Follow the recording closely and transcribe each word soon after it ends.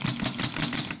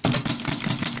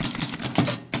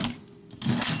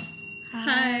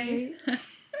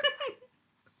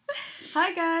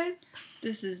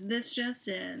This is This Just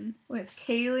In. With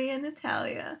Kaylee and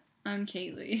Natalia. I'm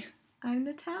Kaylee. I'm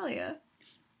Natalia.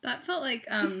 That felt like,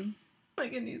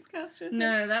 Like a newscaster?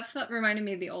 No, that reminded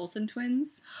me of the Olsen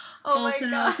twins. Oh Olsen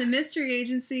my god. Olsen Mystery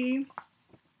Agency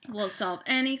will solve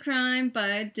any crime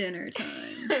by dinner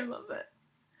time. I love it.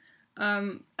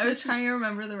 I was trying to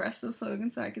remember the rest of the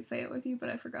slogan so I could say it with you, but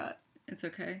I forgot. It's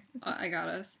okay. I got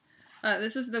us.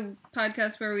 This is the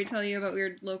podcast where we tell you about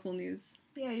weird local news.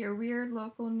 Yeah, your weird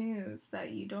local news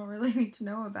that you don't really need to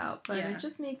know about, but it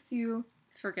just makes you...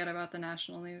 Forget about the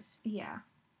national news. Yeah.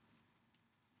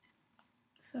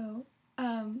 So,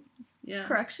 yeah.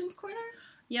 Corrections Corner?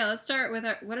 Yeah, let's start with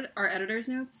our editor's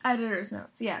notes. Editor's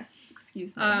notes, yes.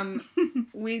 Excuse me.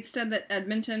 We said that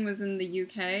Edmonton was in the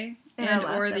UK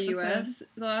or the US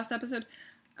the last episode.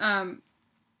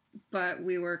 But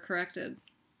we were corrected.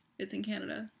 It's in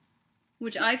Canada.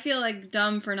 Which I feel like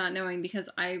dumb for not knowing because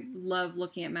I love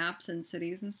looking at maps and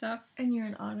cities and stuff. And you're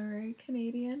an honorary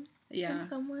Canadian? Yeah. In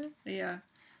some way? Yeah.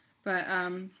 But,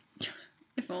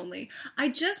 if only. I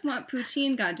just want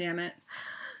poutine, goddammit.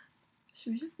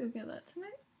 Should we just go get that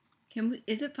tonight?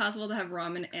 Is it possible to have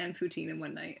ramen and poutine in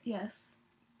one night? Yes.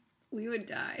 We would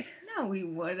die. No, we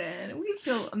wouldn't. We'd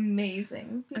feel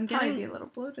amazing. We'd probably be a little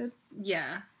bloated.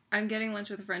 Yeah. I'm getting lunch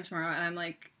with a friend tomorrow, and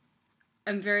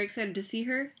I'm very excited to see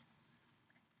her.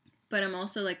 But I'm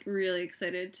also, really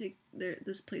excited to...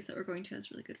 This place that we're going to has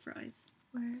really good fries.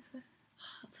 Where is it?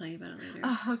 I'll tell you about it later.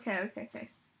 Oh, okay.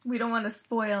 We don't want to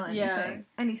spoil anything. Yeah.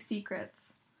 Any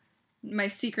secrets. My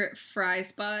secret fry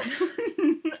spot.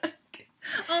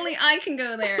 Only I can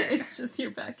go there. It's just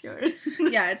your backyard.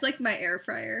 Yeah, it's like my air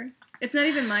fryer. It's not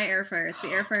even my air fryer. It's the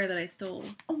air fryer that I stole.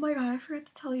 Oh my god, I forgot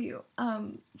to tell you.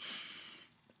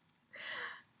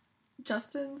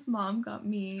 Justin's mom got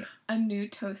me a new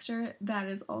toaster that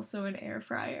is also an air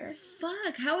fryer.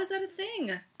 Fuck, how is that a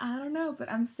thing? I don't know,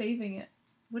 but I'm saving it.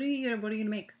 What are you gonna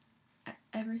make?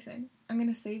 Everything. I'm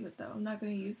gonna save it though. I'm not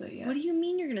gonna use it yet. What do you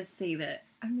mean you're gonna save it?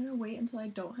 I'm gonna wait until I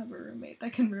don't have a roommate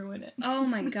that can ruin it. Oh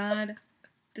my god.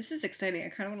 This is exciting. I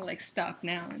kind of want to stop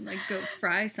now and go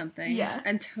fry something. Yeah.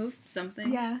 And toast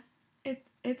something. Yeah.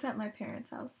 It's at my parents'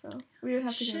 house, so we would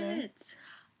have to go there. Shit.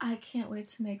 I can't wait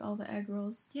to make all the egg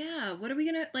rolls. Yeah, what are we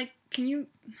gonna, can you...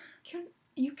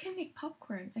 You can make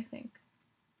popcorn, I think.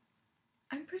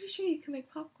 I'm pretty sure you can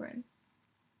make popcorn.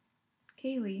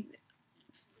 Kaylee.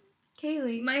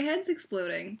 My head's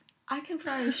exploding. I can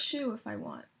fry a shoe if I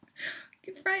want.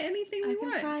 You can fry anything we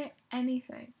want. I can fry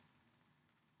anything.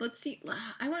 Let's see.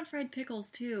 I want fried pickles,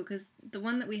 too, because the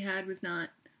one that we had was not...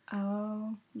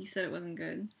 Oh. You said it wasn't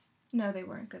good. No, they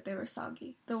weren't good. They were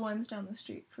soggy. The ones down the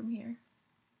street from here.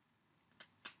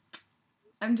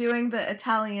 I'm doing the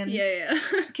Italian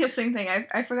kissing thing.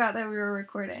 I forgot that we were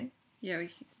recording. Yeah,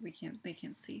 we can't. They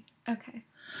can't see. Okay.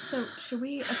 So, should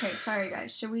we... Okay, sorry,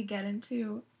 guys. Should we get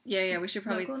into... Yeah, we should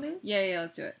probably... Local news? Yeah,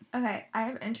 let's do it. Okay, I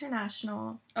have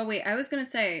international... Oh, wait, I was going to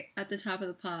say, at the top of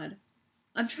the pod,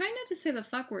 I'm trying not to say the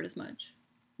fuck word as much.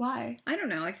 Why? I don't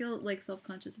know. I feel,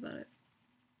 self-conscious about it.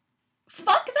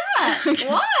 Fuck that!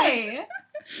 Why?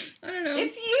 I don't know.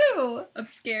 It's you! I'm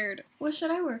scared. What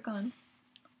should I work on?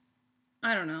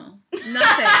 I don't know. Nothing.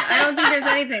 I don't think there's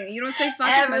anything. You don't say fuck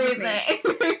as much as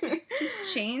me.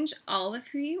 Just change all of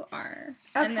who you are.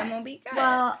 Okay. And then we'll be good.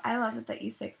 Well, I love it that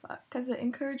you say fuck, because it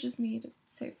encourages me to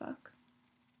say fuck.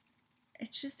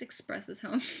 It just expresses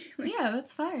how I'm feeling. Yeah,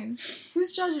 that's fine.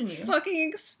 Who's judging you?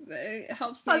 It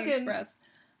helps me express.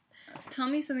 Tell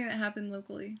me something that happened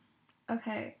locally.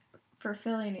 Okay, for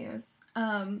Philly news.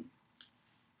 A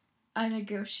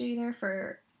negotiator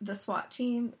for the SWAT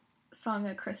team sung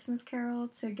a Christmas carol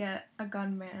to get a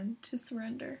gunman to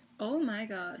surrender. Oh my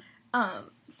god.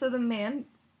 So the man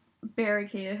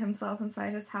barricaded himself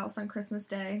inside his house on Christmas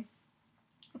Day.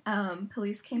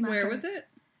 Police came Where was it?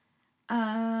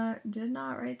 Did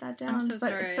not write that down. I'm so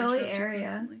sorry. But Philly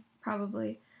area,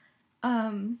 probably.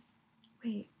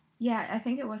 Wait. Yeah, I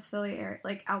think it was Philly area,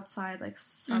 outside,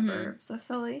 suburbs of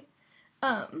Philly.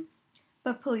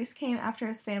 But police came after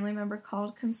his family member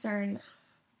called concern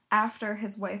after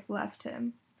his wife left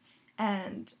him.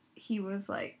 And he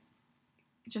was,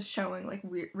 just showing,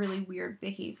 really weird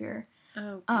behavior.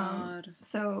 Oh, God.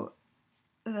 So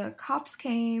the cops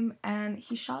came, and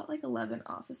he shot, 11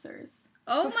 officers.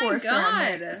 Oh, my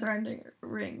God.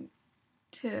 Surrendering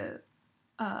to...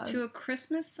 to a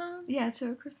Christmas song? Yeah,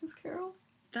 to a Christmas carol.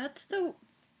 That's the...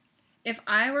 If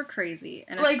I were crazy,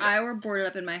 and if I were boarded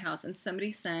up in my house, and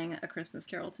somebody sang a Christmas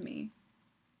carol to me...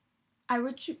 I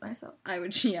would shoot myself.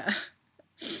 Yeah.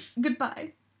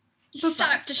 Goodbye. Shut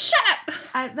up!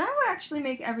 That would actually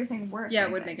make everything worse. Yeah,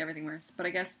 it would make everything worse. But I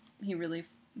guess he really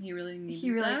He really needed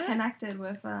He really that? connected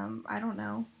with, I don't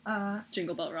know,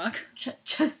 Jingle Bell Rock.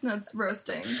 chestnuts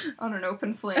roasting on an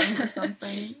open flame or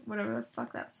something. Whatever the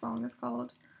fuck that song is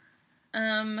called.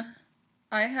 I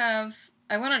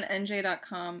went on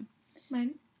NJ.com.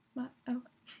 Mine? What? Oh.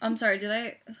 I'm sorry, did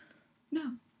I?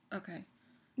 No. Okay.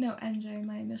 No, NJ,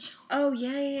 my initial. Oh,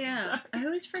 yeah. Sorry. I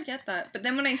always forget that. But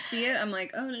then when I see it, I'm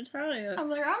like, oh, Natalia. I'm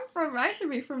like, I should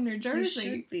be from New You Jersey.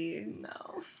 should be.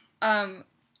 No.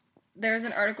 There's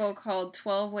an article called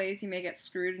 12 Ways You May Get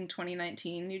Screwed in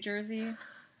 2019, New Jersey.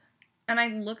 And I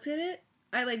looked at it.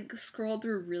 I, like, scrolled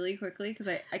through really quickly because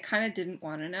I kind of didn't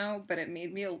want to know, but it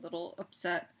made me a little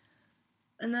upset.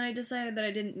 And then I decided that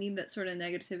I didn't need that sort of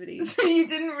negativity. So you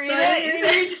didn't read So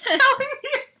it? You're just telling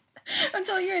me? I'm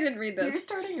telling you I didn't read this. You're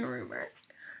starting a rumor.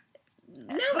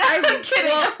 No, I'm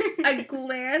kidding. I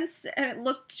glanced and it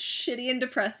looked shitty and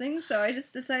depressing, so I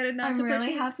just decided not to I'm really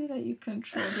partake. happy that you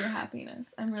controlled your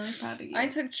happiness. I'm really proud of you. I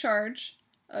took charge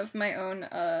of my own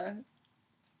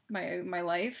my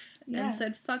life and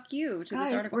said fuck you to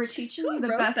Guys, this article. we're teaching Who you the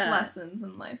wrote best that? lessons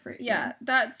in life right Yeah,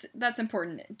 here. that's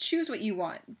important. Choose what you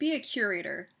want. Be a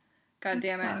curator. God That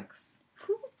damn it. sucks.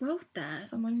 Who wrote that?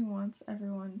 Someone who wants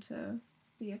everyone to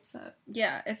be upset.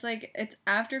 Yeah, it's like it's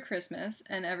after Christmas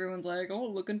and everyone's like, "Oh,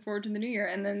 looking forward to the new year."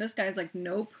 And then this guy's like,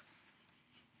 "Nope.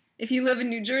 If you live in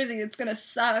New Jersey, it's going to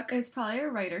suck." It's probably a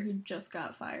writer who just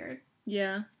got fired.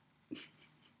 Yeah.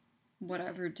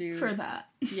 Whatever, dude. For that.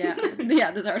 Yeah.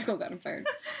 Yeah, this article got him fired.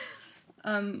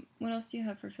 What else do you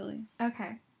have for Philly?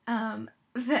 Okay.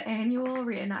 The annual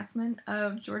reenactment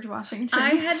of George Washington. I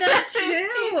had that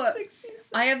too! 1766.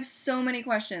 I have so many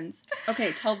questions.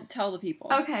 Okay, tell the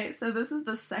people. Okay, so this is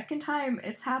the second time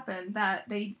it's happened that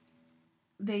they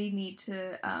need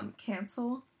to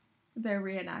cancel their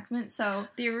reenactment. So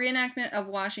The reenactment of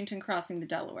Washington crossing the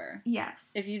Delaware.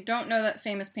 yes, If you don't know that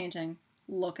famous painting,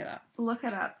 look it up. look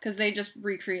it up. Because they just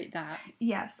recreate that.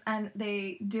 Yes, and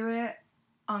they do it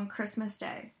on Christmas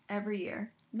Day every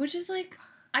year. Which is like,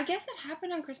 I guess it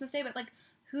happened on Christmas Day, but like,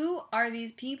 who are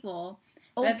these people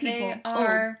Old that people, they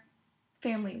are old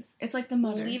families. It's like the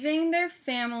mothers leaving their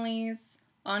families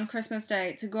on Christmas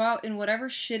Day to go out in whatever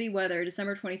shitty weather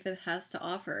December 25th has to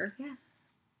offer. Yeah.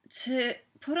 To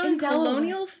put on In Delaware.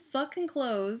 colonial fucking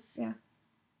clothes. Yeah.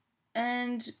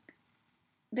 And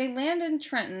they land in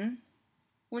Trenton,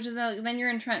 which is then you're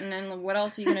in Trenton, and what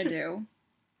else are you gonna do?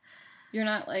 You're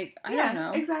not like, I don't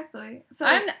know. Exactly. So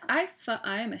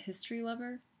I am a history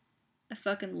lover. I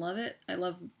fucking love it. I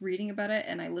love reading about it,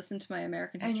 and I listen to my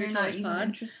American History and you're not Tellers even pod.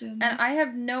 interested in And this? I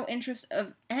have no interest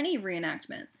of any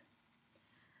reenactment.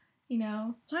 You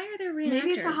know, Why are there reenactors?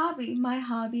 maybe it's a hobby. My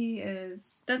hobby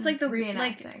is That's like the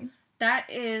reenacting. That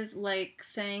is like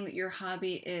saying that your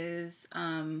hobby is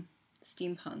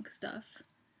steampunk stuff.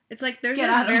 It's like there's Get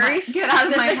a out of very my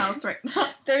specific- house right now.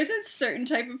 There's a certain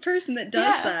type of person that does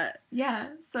Yeah. that. Yeah.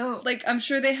 So Like, I'm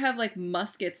sure they have like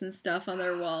muskets and stuff on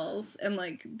their walls, and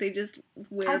like they just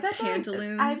wear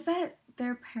pantaloons. I bet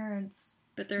their parents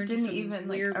but they're into didn't some even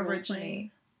weird like role-playing.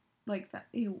 originate like that.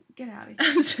 Ew, get out of here.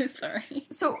 I'm so sorry.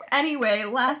 So anyway,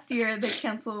 last year they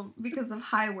canceled because of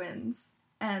high winds,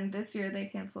 and this year they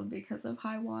canceled because of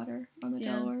high water on the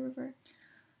Yeah. Delaware River.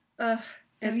 Ugh,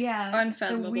 So it's yeah,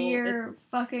 unfathomable. the weird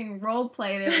fucking role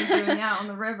play they were doing out on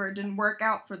the river didn't work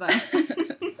out for them.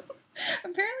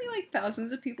 Apparently, like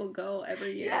thousands of people go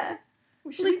every year. Yeah,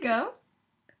 should we go?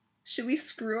 Should we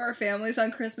screw our families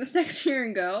on Christmas next year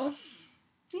and go?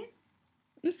 Yeah.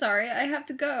 I'm sorry, I have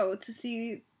to go to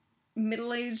see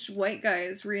middle-aged white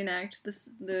guys reenact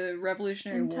the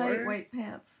Revolutionary In War. tight white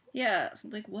pants Yeah,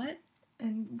 like what?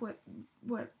 and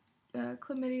what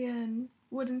chlamydia and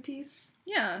wooden teeth.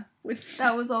 Yeah,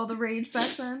 That was all the rage back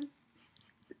then.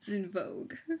 it's in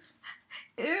vogue.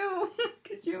 Ew,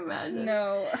 could you imagine?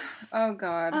 No, oh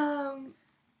god.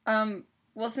 Um,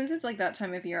 Well, since it's like that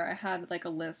time of year, I had like a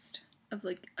list of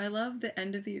like I love the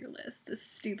end of the year lists, as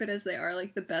stupid as they are,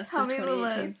 like the best tell of me the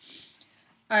 2018. list.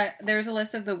 There's a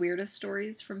list of the weirdest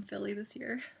stories from Philly this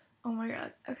year. Oh my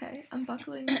god. Okay, I'm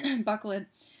buckling in. Buckle in.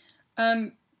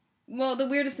 Well, the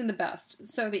weirdest and the best.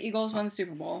 So the Eagles won the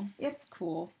Super Bowl. Yep.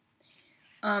 Cool.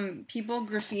 People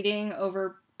graffitiing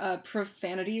over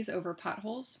profanities over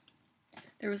potholes.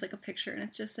 There was like a picture and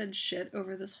it just said shit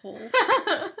over this hole.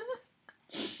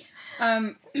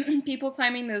 People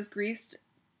climbing those greased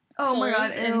Oh my god,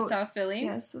 poles in ew. South Philly.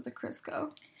 Yes, with the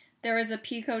Crisco. There was a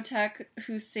Pico tech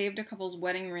who saved a couple's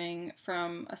wedding ring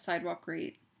from a sidewalk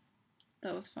grate.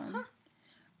 That was fun.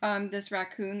 Huh. This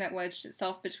raccoon that wedged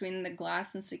itself between the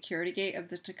glass and security gate of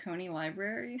the Tacony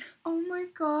Library. Oh my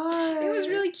god. It was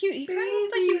really cute. He kind of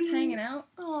looked like he was Baby. hanging out.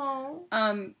 Oh.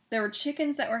 There were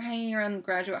chickens that were hanging around the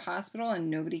Graduate Hospital and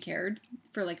nobody cared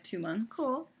for like 2 months.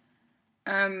 Cool.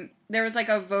 There was like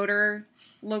a voter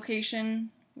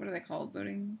location. What are they called?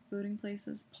 Voting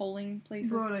places? Polling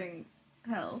places? Voting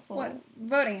hell. What?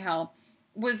 Voting hell.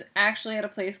 Was actually at a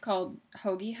place called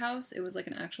Hoagie House. It was like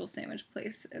an actual sandwich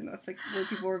place, and that's like where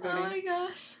people were voting. Oh my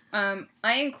gosh.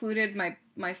 I included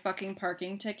my fucking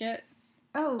parking ticket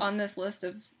on this list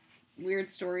of weird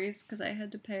stories because I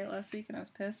had to pay it last week and I was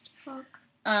pissed. Fuck.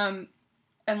 And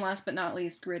last but not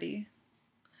least, Gritty.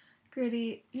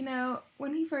 Gritty, you know,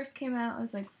 when he first came out, I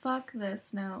was like, fuck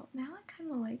this. Now I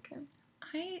kind of like him.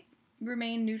 I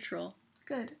remain neutral.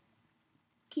 Good.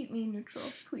 Keep me neutral,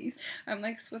 please. I'm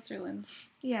like Switzerland.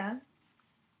 Yeah.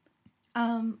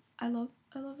 I love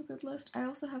a good list. I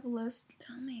also have a list.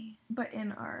 Tell me. But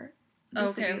in the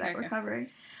city that we're covering.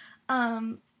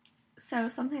 So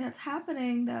something that's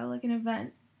happening though, like an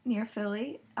event near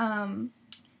Philly,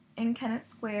 in Kennett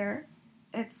Square.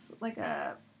 It's like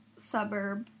a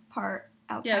suburb part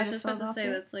outside of Philadelphia. Yeah, I was just about to say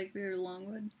that's like near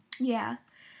Longwood. Yeah.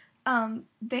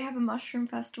 They have a mushroom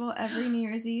festival every New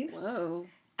Year's Eve. Whoa.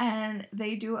 And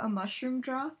they do a mushroom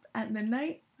drop at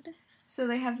midnight. What is that? So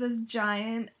they have this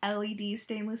giant LED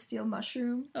stainless steel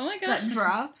mushroom that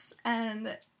drops,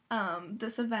 and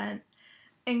this event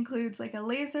includes like a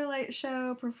laser light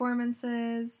show,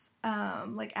 performances,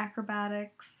 like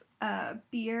acrobatics,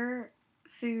 beer,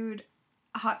 food,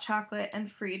 hot chocolate,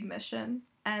 and free admission,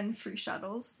 and free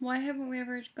shuttles. Why haven't we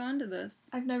ever gone to this?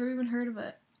 I've never even heard of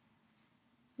it.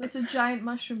 It's a giant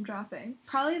mushroom dropping.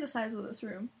 Probably the size of this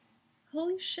room.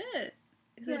 Holy shit.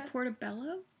 Is it a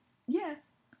portobello? Yeah.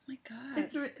 Oh my god.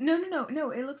 It's no.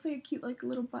 It looks like a cute, like,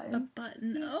 little button. A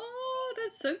button. Oh,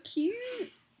 that's so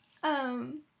cute.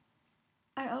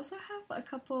 I also have a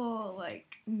couple,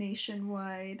 like,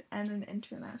 nationwide and an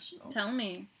international. Tell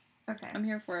me. Okay. I'm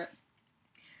here for it.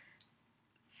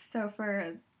 So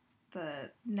for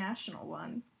the national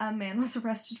one, a man was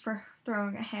arrested for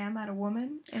throwing a ham at a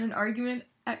woman in an argument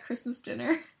at Christmas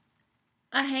dinner.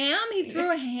 A ham? He threw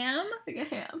a ham? Like a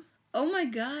ham. Oh my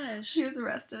gosh. He was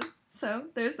arrested. So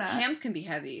there's that. Hams can be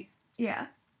heavy. Yeah.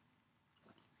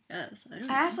 Yes,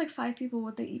 I asked like 5 people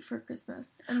what they eat for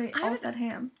Christmas, and they all said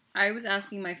ham. I was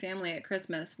asking my family at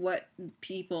Christmas what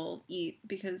people eat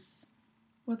because...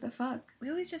 What the fuck? We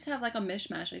always just have like a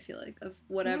mishmash, I feel like, of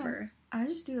whatever. Yeah, I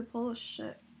just do the Polish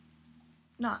shit.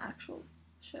 Not actual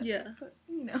shit. Yeah. But,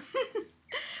 you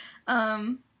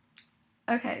know.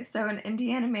 Okay, so an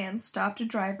Indiana man stopped a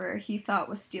driver he thought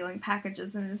was stealing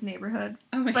packages in his neighborhood,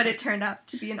 but it turned out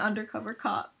to be an undercover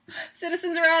cop.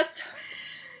 Citizen's arrest!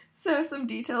 So, some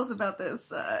details about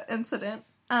this incident.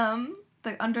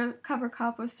 The undercover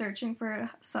cop was searching for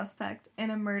a suspect in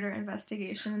a murder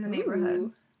investigation in the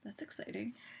neighborhood. That's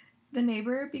exciting. The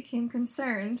neighbor became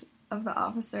concerned of the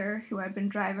officer who had been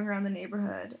driving around the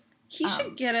neighborhood. He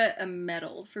should get a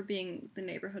medal for being the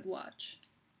neighborhood watch.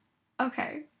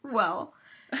 Okay, well...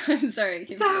 I'm sorry.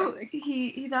 So,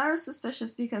 he thought it was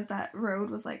suspicious because that road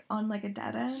was, like, on, like, a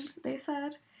dead end, they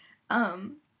said.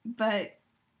 But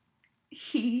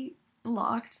he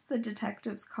blocked the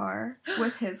detective's car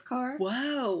with his car.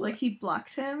 Wow. Like, he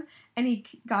blocked him, and he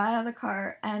got out of the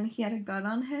car, and he had a gun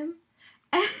on him.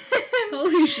 And,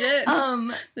 holy shit.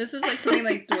 This is, like, something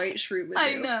like Dwight Schrute would do.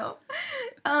 I know.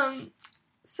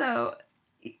 So,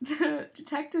 the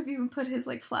detective even put his,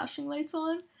 like, flashing lights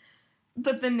on.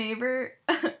 But the neighbor,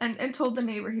 and told the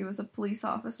neighbor he was a police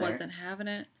officer. Wasn't having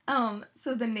it.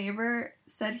 So the neighbor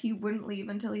said he wouldn't leave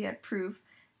until he had proof,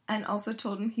 and also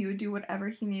told him he would do whatever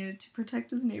he needed to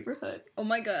protect his neighborhood. Oh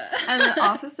my god. And the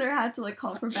officer had to, like,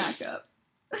 call for backup.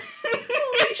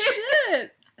 Holy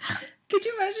shit! Could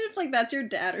you imagine if, like, that's your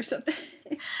dad or something?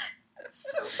 It's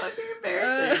so fucking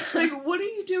embarrassing. Like, what are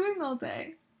you doing all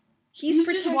day? He's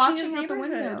just watching out the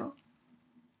window.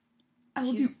 I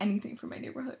will do anything for my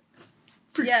neighborhood.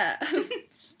 Yeah.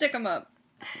 Stick them up.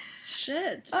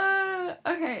 Shit.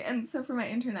 Okay, and so for my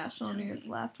international news,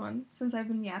 last one, since I've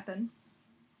been yapping.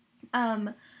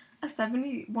 A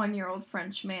 71-year-old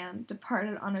French man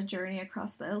departed on a journey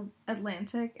across the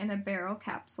Atlantic in a barrel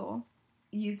capsule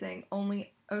using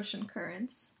only ocean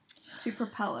currents to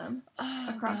propel him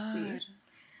across sea.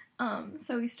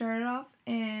 So he started off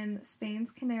in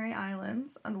Spain's Canary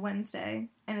Islands on Wednesday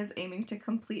and is aiming to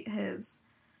complete his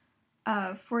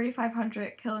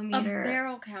 4,500 kilometer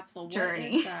barrel capsule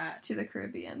journey to the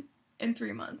Caribbean in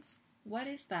 3 months. What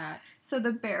is that? So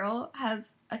the barrel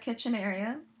has a kitchen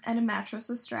area and a mattress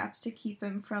with straps to keep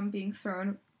him from being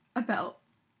thrown about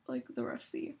like the rough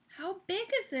sea. How big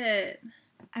is it?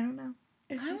 I don't know.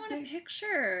 I want a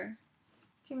picture.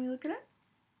 Do you want me to look it up?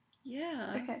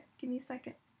 Yeah. Okay, give me a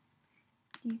second.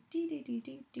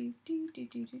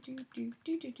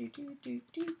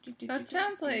 That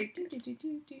sounds like...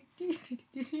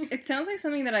 It sounds like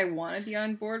something that I want to be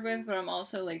on board with, but I'm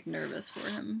also, like, nervous for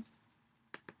him.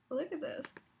 Look at this.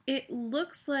 It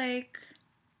looks like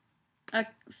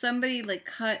somebody, like,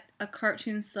 cut a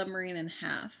cartoon submarine in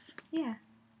half. Yeah.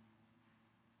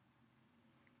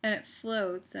 And it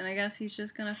floats, and I guess he's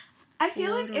just gonna I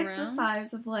feel like float it's the around.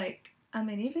 size of, like, a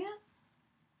minivan.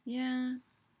 Yeah.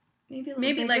 Maybe a little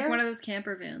Maybe, bigger. like, one of those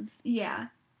camper vans. Yeah.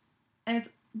 And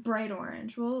it's bright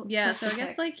orange. Well, Yeah, so I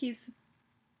guess, like, he's...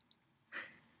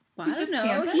 Well, He's I don't just know.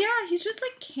 camping? Yeah, he's just,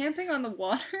 like, camping on the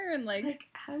water and, Like,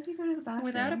 how does he go to the bathroom?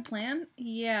 without a plan?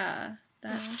 Yeah,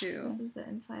 that Oh, too. This is the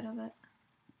inside of it.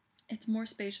 It's more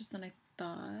spacious than I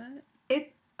thought.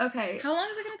 Okay. How long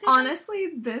is it going to take? Honestly,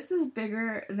 this is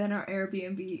bigger than our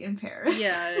Airbnb in Paris.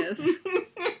 Yeah, it is.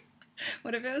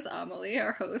 What if it was Amelie,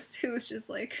 our host, who was just,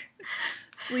 like,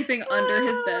 sleeping under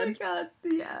his bed? Oh my god.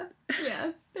 Yeah.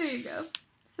 Yeah. There you go.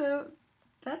 So,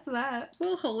 that's that.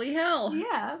 Well, holy hell.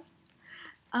 Yeah.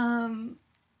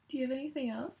 Do you have anything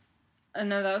else?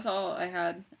 No, that was all I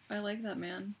had. I like that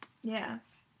man. Yeah.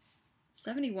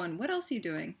 71. What else are you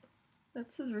doing?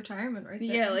 That's his retirement right there.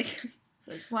 Yeah, like, It's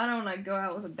like, why don't I go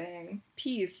out with a bang?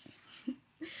 peace.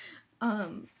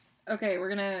 Um, Okay, we're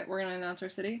gonna announce our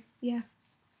city. Yeah.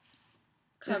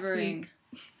 This Covering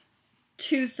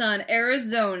Tucson,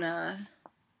 Arizona.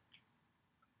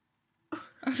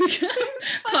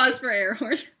 Pause for air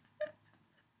horn.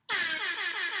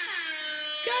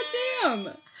 God damn!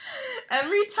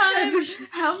 every time,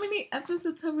 how many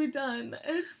episodes have we done?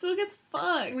 And it still gets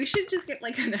fucked. We should just get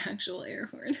like an actual air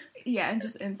horn. Yeah, and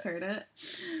just insert it.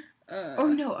 Oh Or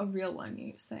no, a real one,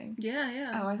 you're saying. Yeah,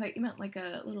 yeah. Oh, I thought you meant like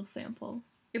a little sample.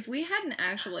 If we had an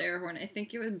actual air horn, I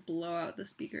think it would blow out the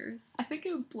speakers. I think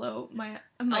it would blow my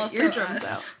Also eardrums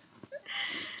us.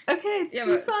 out. Okay, Yeah,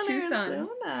 but Tucson, Tucson.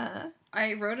 Arizona.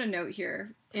 I wrote a note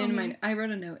here I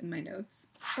wrote a note in my notes.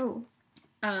 Oh.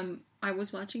 I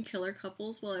was watching Killer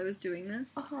Couples while I was doing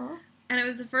this, Uh-huh. and it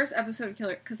was the first episode of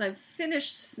Killer because I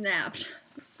finished Snapped,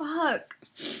 Fuck.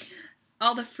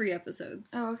 all the free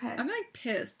episodes. Oh, okay. I'm like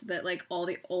pissed that like all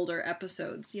the older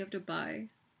episodes you have to buy,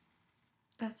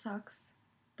 That sucks.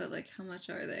 but like how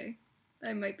much are they?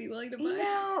 I might be willing to buy. You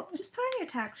know, just put on your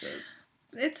taxes.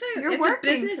 It's You're a working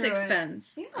business through it.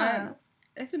 expense. Yeah.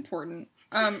 It's important.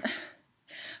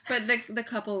 But the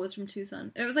couple was from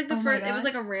Tucson. It was like the Oh my first. It was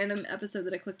God. like a random episode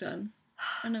that I clicked on,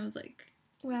 and I was like,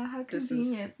 Wow, how "This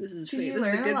convenient. is Did fate. you This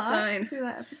is learn a good lot sign." through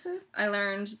that episode? I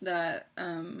learned that.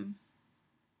 Don't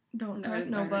No, I trust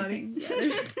didn't learn nobody. anything.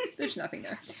 Yeah, there's nothing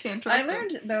there. Can't trust I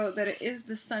learned though that it is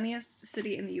the sunniest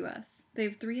city in the U.S. They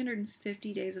have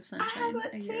 350 days of sunshine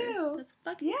that a year. too. That's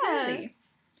fucking Yeah. crazy.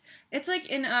 It's like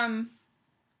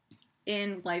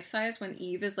in Life Size when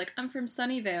Eve is like, "I'm from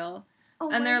Sunnyvale." Oh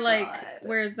And my they're like, God.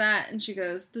 "Where's that?" And she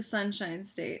goes, "The Sunshine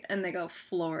State." And they go,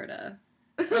 "Florida."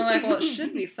 And I'm like, well, it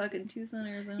should be fucking Tucson,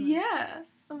 Arizona. Yeah.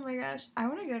 Oh my gosh. I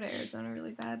want to go to Arizona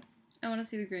really bad. I want to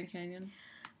see the Grand Canyon.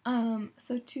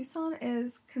 So Tucson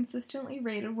is consistently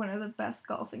rated one of the best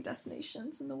golfing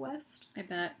destinations in the West. I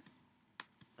bet.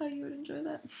 Thought you would enjoy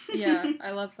that. Yeah,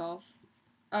 I love golf.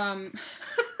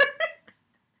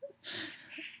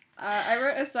 I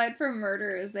wrote, aside from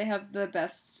murders, they have the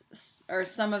best, or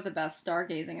some of the best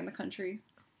stargazing in the country.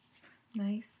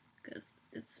 Nice. Because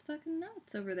it's fucking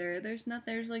nuts over there. There's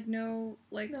like no,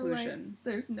 like, No pollution. lights.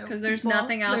 There's no Because there's people.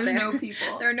 nothing out there. There's no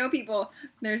people. There are no people.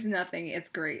 There's nothing. It's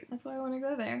great. That's why I want to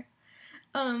go there.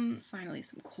 Finally,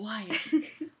 some quiet.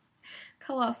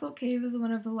 Colossal Cave is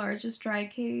one of the largest dry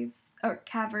caves or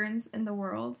caverns in the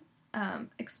world.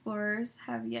 Explorers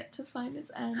have yet to find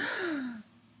its end.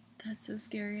 That's so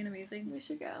scary and amazing. We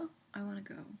should go. I want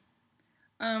to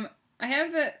go.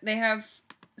 They have,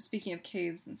 speaking of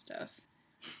caves and stuff,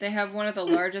 they have one of the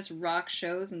largest rock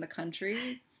shows in the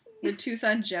country, the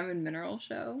Tucson Gem and Mineral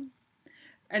Show.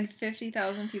 And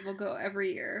 50,000 people go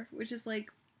every year, which is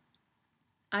like,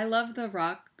 I love the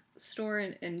rock store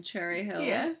in Cherry Hill.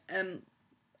 Yeah. And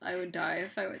I would die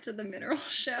if I went to the mineral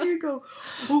show. You go,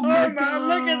 Oh my God,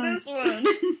 look at this one.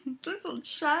 This one's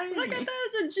shiny. Look at that,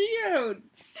 it's a geode.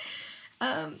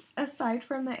 Aside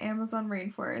from the Amazon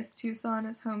rainforest, Tucson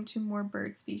is home to more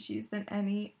bird species than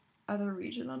any other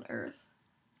region on Earth.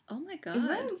 Oh my God. Isn't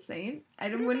that insane? I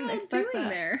What are wouldn't they all expect doing that.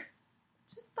 there?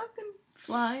 Just fucking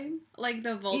flying. Like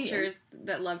the vultures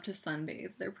that love to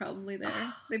sunbathe. They're probably there.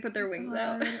 They put their wings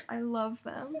out. God, I love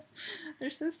them. They're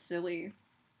so silly.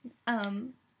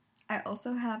 I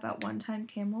also have at one time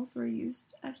camels were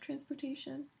used as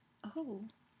transportation, Oh.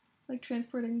 like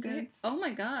transporting goods. Oh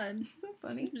my God. Isn't that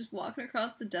funny? Just walking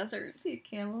across the desert. Just see a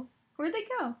camel. Where'd they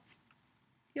go?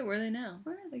 Yeah, where are they now?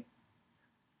 Where are they?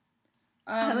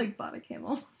 I bought a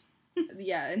camel.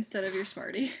 Yeah, instead of your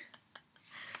Smartie.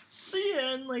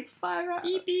 Yeah, in 5 hours.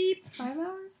 Beep beep. 5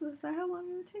 hours? Was that how long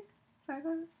it would take? 5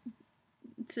 hours?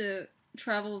 To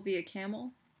travel via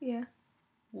camel? Yeah.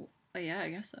 Well, yeah, I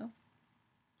guess so.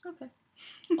 Okay.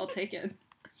 I'll take it.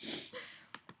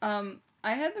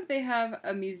 I heard that they have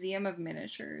a museum of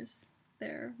miniatures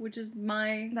there, which is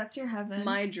That's your heaven.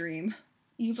 my dream.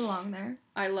 You belong there.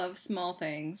 I love small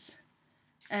things.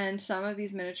 And some of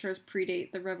these miniatures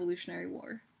predate the Revolutionary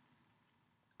War.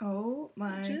 Oh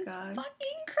my Which is god.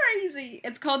 fucking crazy.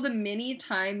 It's called the Mini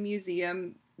Time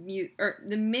Museum, or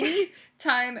the Mini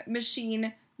Time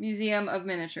Machine Museum of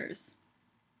Miniatures.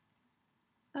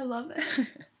 I love it.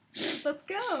 Let's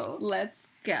go. Let's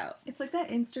go. It's like that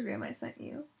Instagram I sent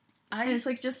you. It's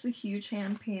just a huge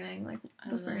hand painting,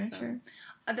 the furniture.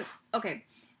 Okay,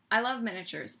 I love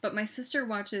miniatures, but my sister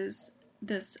watches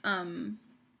this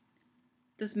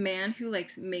this man who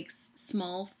makes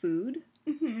small food,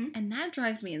 and that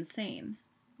drives me insane.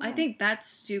 Wow. I think that's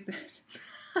stupid.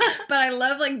 But I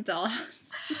love dolls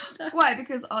stuff. Why?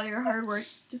 Because all your hard work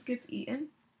just gets eaten?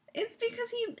 It's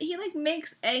because he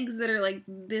makes eggs that are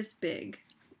this big.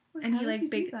 Wait, and how does he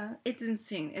do that? It's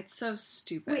insane. It's so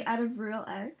stupid. Wait, out of real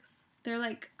eggs? They're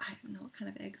I don't know what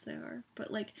kind of eggs they are, but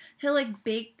he'll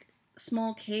bake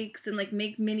small cakes and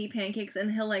make mini pancakes,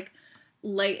 and he'll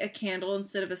light a candle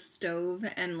instead of a stove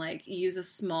and use a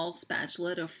small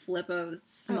spatula to flip a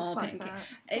small pancake.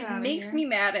 It makes me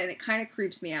mad and it kind of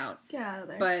creeps me out. Get out of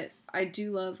there. But I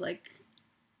do love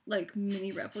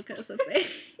mini replicas of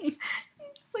things. You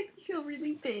just feel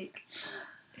really big.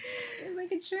 They're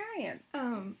like a giant.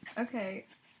 Okay.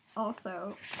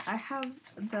 Also, I have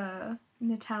the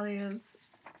Natalia's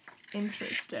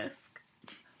interest desk.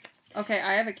 Okay,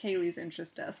 I have a Kaylee's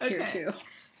interest desk here too.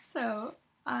 So,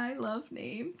 I love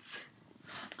names.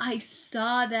 I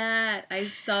saw that. I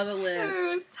saw the list.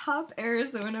 It was top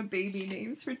Arizona baby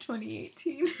names for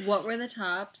 2018. What were the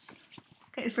tops?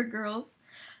 Okay, for girls,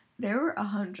 there were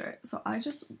 100, so I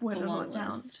just whittled it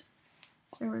down.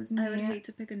 There was Mia. I would hate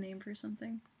to pick a name for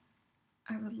something.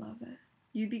 I would love it.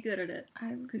 You'd be good at it.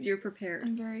 Because you're prepared.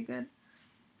 I'm very good.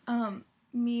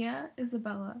 Mia,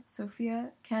 Isabella,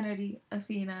 Sophia, Kennedy,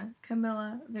 Athena,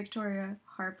 Camilla, Victoria,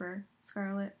 Harper,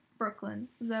 Scarlett, Brooklyn,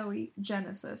 Zoe,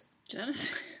 Genesis,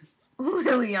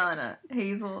 Liliana,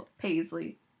 Hazel,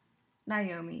 Paisley,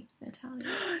 Naomi, Natalia.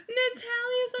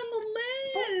 Natalia's on the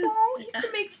list! Bobo used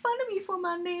to make fun of me for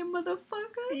my name,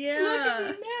 motherfuckers. Yeah. Look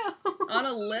at me now. On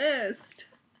a list.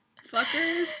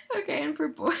 Fuckers. Okay, and for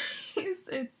boys,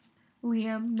 it's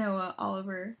Liam, Noah,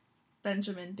 Oliver,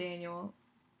 Benjamin, Daniel,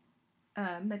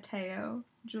 Mateo,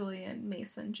 Julian,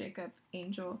 Mason, Jacob,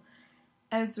 Angel,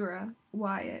 Ezra,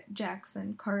 Wyatt,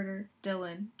 Jackson, Carter,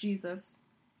 Dylan, Jesus,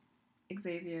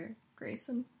 Xavier,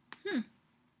 Grayson.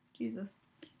 Jesus.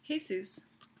 Jesus.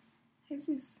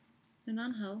 The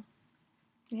Angel.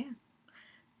 Yeah.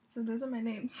 So those are my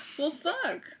names. Well,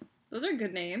 fuck. Those are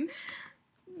good names.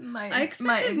 I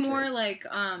expected more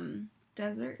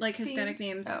desert, Hispanic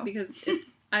names because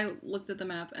I looked at the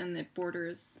map and it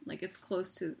borders it's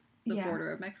close to the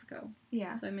border of Mexico.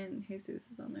 Yeah. So Jesus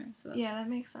is on there. So that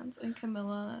makes sense. And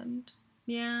Camilla and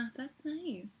that's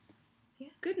nice. Yeah.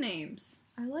 Good names.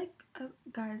 I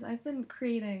guys. I've been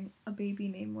creating a baby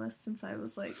name list since I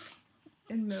was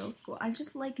in middle school. I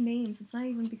just like names. It's not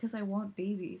even because I want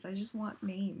babies. I just want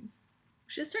names.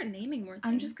 We should start naming more things.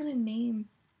 I'm just gonna name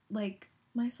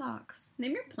my socks.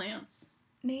 Name your plants.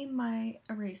 Name my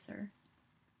eraser.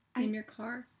 Name your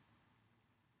car.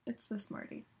 It's the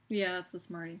Smartie. Yeah, it's the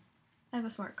Smartie. I have a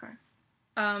smart car.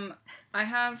 I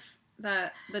have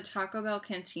that the Taco Bell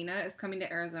Cantina is coming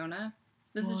to Arizona.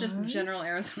 This is just general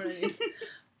Arizona news.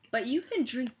 But you can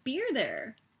drink beer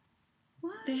there.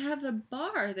 What? They have the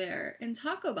bar there in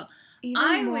Taco Bell.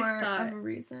 Even more of a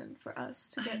reason for us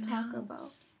to get Taco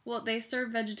Bell. Well, they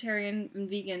serve vegetarian and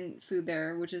vegan food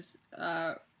there, which is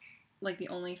the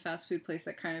only fast food place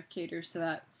that kind of caters to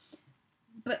that.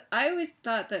 But I always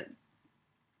thought that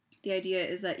the idea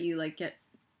is that you get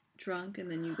drunk and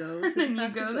then you go to the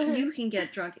fast food place. You can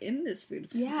get drunk in this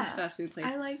fast food place.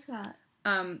 I like that.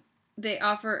 They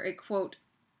offer a quote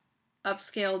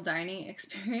upscale dining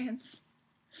experience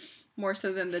more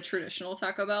so than the traditional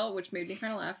Taco Bell, which made me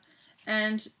kind of laugh.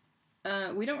 And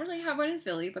we don't really have one in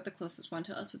Philly, but the closest one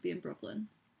to us would be in Brooklyn.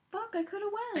 Fuck, I could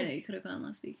have went. I know, you could have gone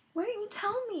last week. Why didn't you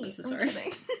tell me? I'm so sorry.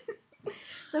 Kidding.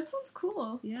 That sounds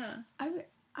cool. Yeah.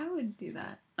 I would do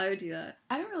that. I would do that.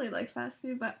 I don't really like fast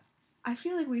food, but I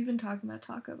feel like we've been talking about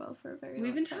Taco Bell for a very long time.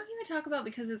 We've been talking about Taco Bell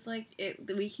because it's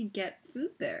we could get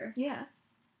food there. Yeah.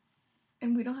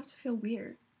 And we don't have to feel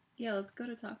weird. Yeah, let's go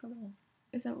to Taco Bell.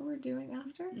 Is that what we're doing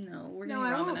after? No, we're No,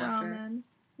 getting I ramen want after. ramen.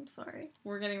 I'm sorry.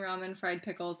 We're getting ramen, fried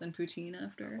pickles, and poutine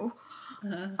after. Oh.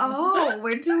 Oh,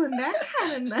 we're doing that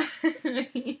kind of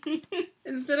night.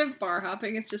 Instead of bar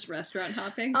hopping, it's just restaurant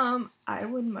hopping. I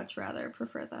would much rather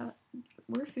prefer that.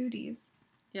 We're foodies.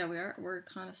 Yeah, we are. We're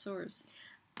connoisseurs.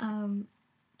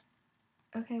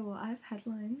 Okay, well, I have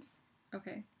headlines.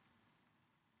 Okay.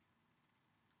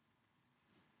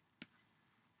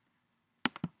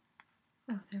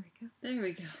 Oh, there we go. There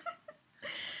we go.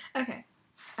 Okay.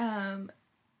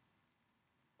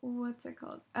 What's it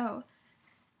called? Oh,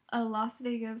 a Las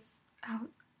Vegas. Oh,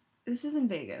 this isn't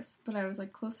Vegas, but I was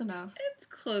like close enough It's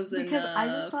close because enough. I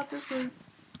just thought this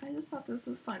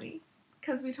was funny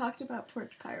because we talked about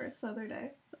porch pirates the other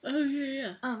day. Oh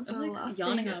yeah. So I'm like Las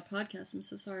yawning Vegas. on a podcast. I'm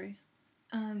so sorry.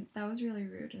 That was really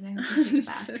rude, and I hope you take it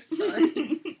back. So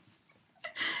sorry.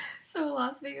 So a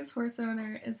Las Vegas horse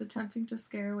owner is attempting to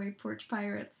scare away porch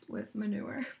pirates with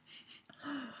manure.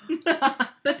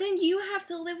 But then you have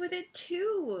to live with it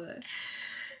too.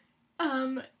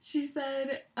 She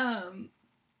said,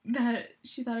 that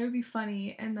she thought it would be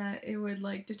funny and that it would,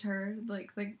 like, deter,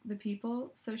 like, the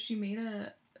people. So she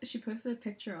posted a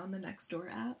picture on the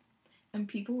Nextdoor app, and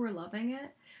people were loving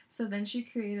it. So then she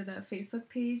created a Facebook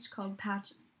page called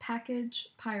Package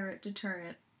Pirate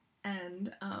Deterrent,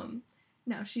 and,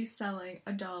 now she's selling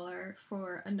 $1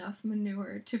 for enough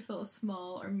manure to fill a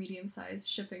small or medium-sized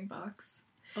shipping box.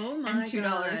 Oh my And $2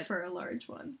 god. for a large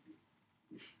one.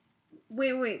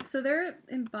 Wait. So they're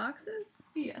in boxes?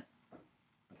 Yeah.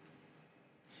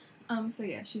 So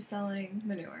yeah, she's selling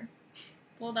manure.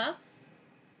 Well, that's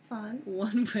Fun.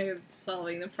 one way of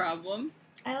solving the problem.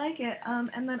 I like it.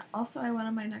 And then also I went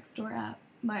on my Nextdoor app,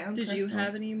 my own Did you personal.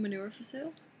 have any manure for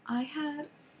sale?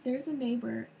 There's a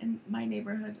neighbor in my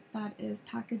neighborhood that is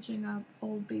packaging up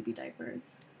old baby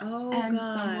diapers. Oh, and God.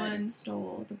 someone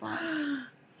stole the box.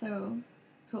 So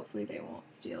hopefully they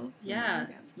won't steal. from Yeah, them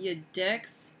again. you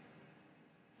dicks.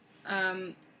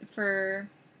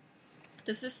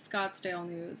 This is Scottsdale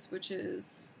News, which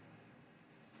is...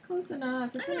 Close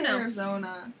enough. It's I in don't know.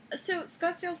 Arizona. So,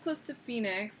 Scottsdale's close to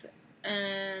Phoenix,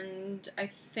 and I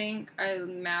think I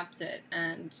mapped it,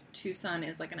 and Tucson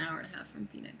is like an hour and a half from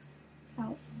Phoenix.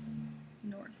 South?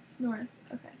 North. North.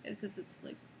 Okay. Because it's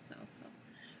like south.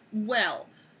 Well,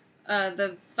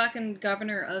 the fucking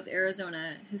governor of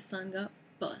Arizona, his son got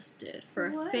busted for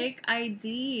a What? fake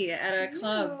ID at a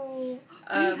club. Ew.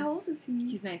 Um, Wait, how old is he?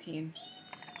 He's 19.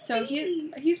 So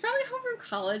he's probably home from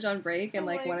college on break and Oh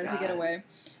like my wanted to get God. away.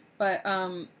 But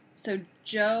so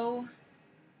Joe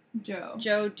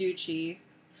Ducci,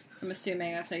 I'm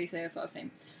assuming that's how you say his last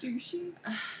name. Douchey?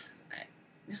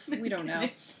 We don't know.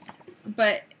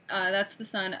 But that's the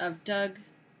son of Doug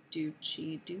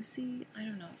Ducey? I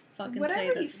don't know how to fucking Whatever say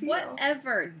you this. feel.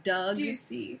 Whatever, Doug.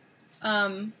 Ducey.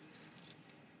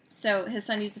 So his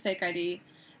son used a fake ID,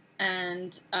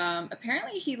 and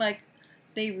apparently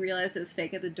they realized it was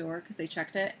fake at the door because they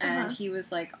checked it, and Uh-huh. he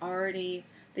was like already.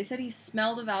 They said he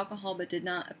smelled of alcohol but did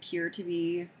not appear to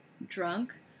be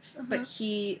drunk, Uh-huh. but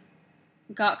he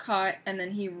got caught and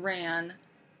then he ran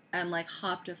and like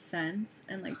hopped a fence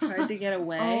and like tried to get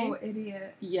away. Oh,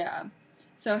 idiot. Yeah.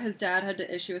 So his dad had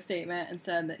to issue a statement and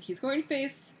said that he's going to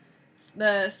face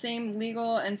the same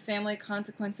legal and family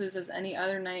consequences as any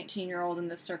other 19-year-old in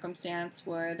this circumstance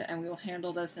would, and we will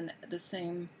handle this in the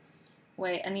same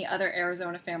way any other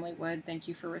Arizona family would. Thank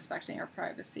you for respecting our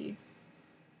privacy.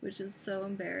 Which is so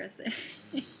embarrassing.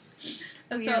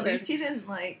 That's so At least embarrassing. he didn't,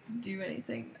 like, do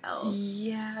anything else.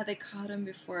 Yeah, they caught him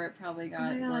before it probably Oh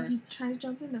got my god, worse. he's trying to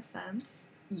jump in the fence.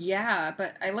 Yeah,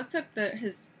 but I looked up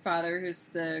his father, who's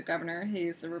the governor.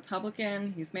 He's a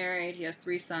Republican. He's married. He has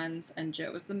 3 sons, and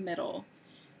Joe is the middle.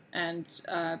 And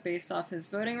based off his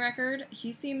voting record,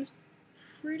 he seems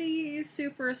pretty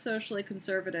super socially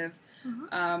conservative.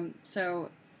 Uh-huh. So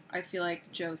I feel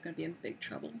like Joe's going to be in big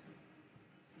trouble.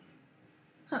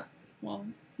 Huh. Well,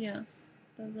 yeah.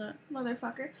 Does that?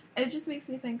 Motherfucker. It just makes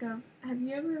me think of, have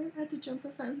you ever had to jump a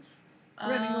fence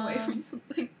running away from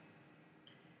something?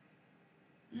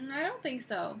 I don't think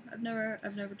so. I've never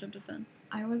jumped a fence.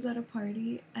 I was at a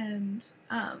party and,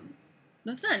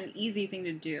 That's not an easy thing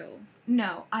to do,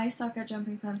 no, I suck at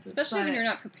jumping fences. especially when you're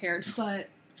not prepared for But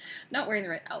not wearing the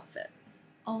right outfit.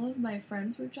 all of my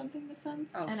friends were jumping the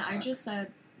fence, Oh, and I fuck. just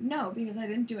said no because I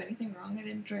didn't do anything wrong. I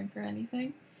didn't drink or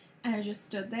anything. And I just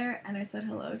stood there and I said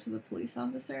hello to the police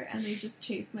officer, and they just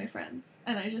chased my friends.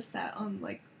 And I just sat on,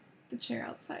 like, the chair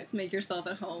outside. Just make yourself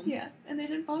at home. Yeah, and they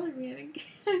didn't bother me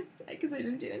because I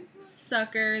didn't do anything.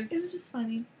 Suckers. It was just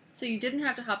funny. So you didn't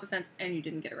have to hop a fence and you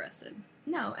didn't get arrested.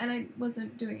 No, and I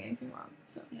wasn't doing anything wrong,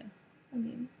 so Yeah. I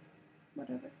mean,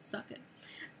 whatever. Suck it.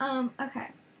 Okay.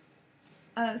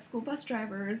 A school bus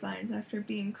driver resigns after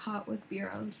being caught with beer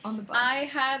on the bus. I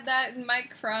had that in my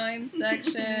crime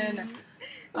section.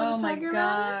 Oh my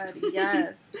god, it?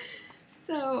 yes.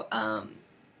 So,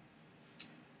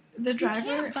 the driver...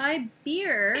 You can't buy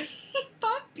beer. He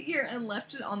bought beer and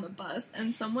left it on the bus,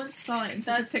 and someone saw it and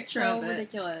took That's a picture so of it.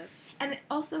 ridiculous. And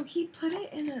also, he put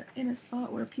it in a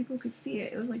spot where people could see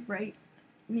it. It was, like, right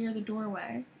near the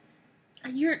doorway.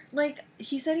 You're, like,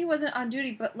 he said he wasn't on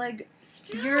duty, but, like,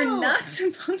 Still. you're not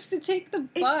supposed to take the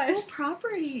bus. It's school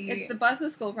property. The bus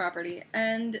is school property,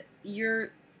 and you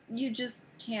just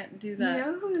can't do that. You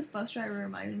know who this bus driver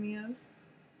reminded me of?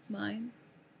 Mine?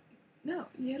 No,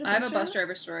 you had a bus I have a driver? bus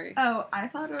driver story. Oh, I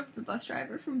thought of the bus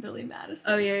driver from Billy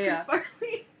Madison. Oh, yeah. Chris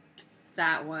Farley.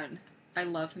 That one. I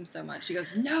love him so much. He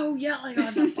goes, no yelling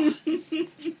on the bus.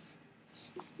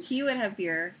 He would have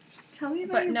beer. Tell me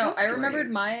about But your no, bus I story.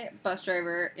 remembered my bus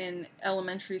driver in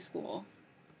elementary school.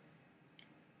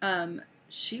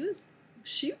 She was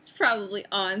probably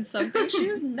on something. She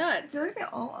was I nuts. feel like they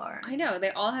all are. I know,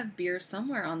 they all have beer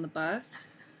somewhere on the bus.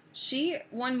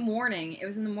 One morning, it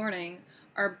was in the morning,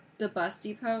 the bus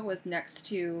depot was next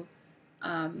to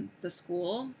the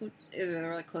school. They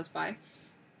were like close by.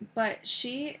 But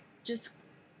she just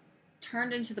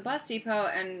turned into the bus depot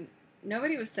and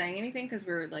nobody was saying anything because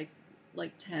we were like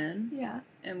 10. Yeah.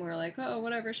 And we're like, oh,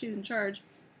 whatever, she's in charge.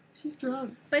 She's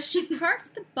drunk. But she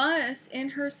parked the bus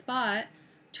in her spot,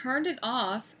 turned it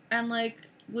off, and, like,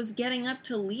 was getting up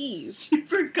to leave. She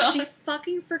forgot. She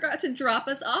fucking forgot to drop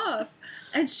us off.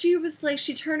 And she was like,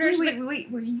 she turned around,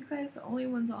 Wait. Were you guys the only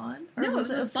ones on? Or no, it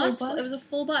was a full bus. It was a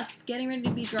full bus getting ready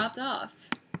to be dropped off.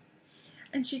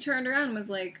 And she turned around and was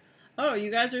like, oh,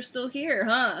 you guys are still here,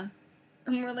 huh?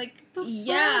 And we're like,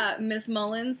 yeah, Miss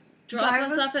Mullins, drop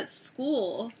us off at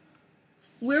school.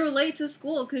 We were late to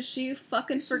school because she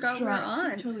fucking forgot we were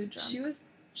on. She's totally drunk.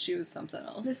 She was something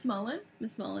else. Miss Mullen?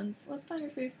 Miss Mullins. Let's find her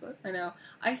Facebook. I know.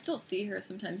 I still see her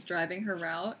sometimes driving her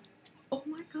route. Oh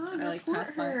my god, I like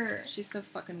pass by. She's so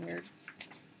fucking weird.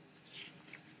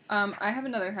 I have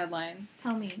another headline.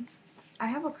 Tell me. I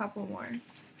have a couple more.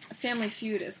 Family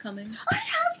Feud is coming. I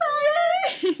have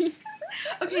that!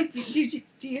 Okay,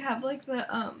 do you have like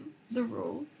the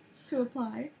rules to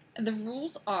apply? The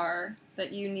rules are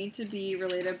that you need to be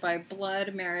related by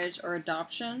blood, marriage, or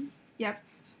adoption. Yep.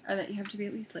 And that you have to be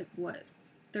at least, like, what,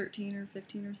 13 or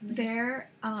 15 or something? There,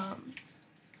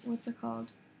 what's it called?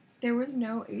 There was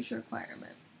no age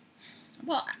requirement.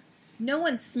 Well, no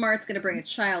one smart's going to bring a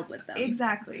child with them.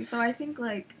 Exactly. So I think,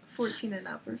 like, 14 and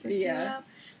up or 15 and Yeah.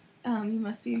 up, you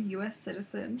must be a U.S.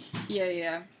 citizen.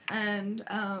 Yeah. And,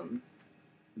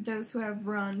 those who have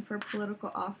run for political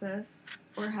office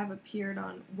or have appeared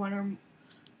on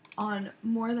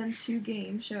more than 2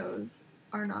 game shows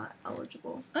are not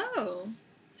eligible. Oh.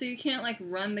 So you can't, like,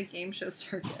 run the game show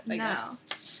circuit, I guess.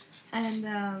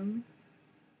 And,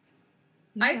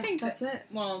 I think that's it.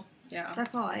 Well, yeah.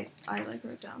 That's all I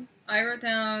wrote down. I wrote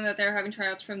down that they're having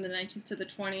tryouts from the 19th to the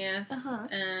 20th. Uh-huh.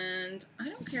 And I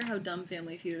don't care how dumb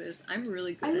Family Feud is. I'm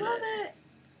really good I at it. love it.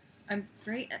 I'm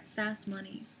great at fast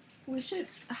money. We should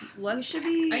Let's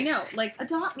be... I know, like...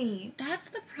 Adopt me. That's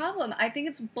the problem. I think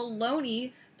it's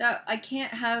baloney that I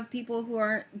can't have people who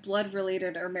aren't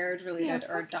blood-related or marriage-related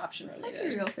or adoption-related. Like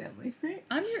your real family, right?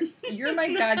 You're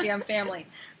my goddamn family.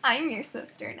 I'm your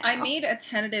sister now. I made a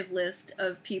tentative list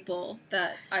of people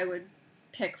that I would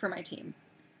pick for my team.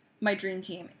 My dream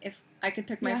team. If I could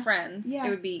pick my friends, it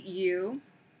would be you,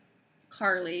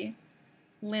 Carly,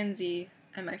 Lindsay,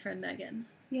 and my friend Megan.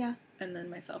 Yeah. And then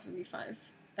myself would be 5.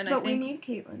 And but we need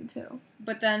Caitlin, too.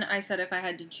 But then I said if I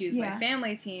had to choose my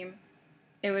family team,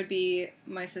 it would be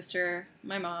my sister,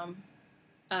 my mom.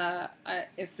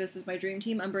 If this is my dream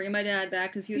team, I'm bringing my dad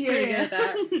back because he was pretty good at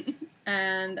that.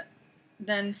 And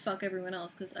then fuck everyone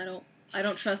else because I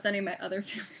don't trust any of my other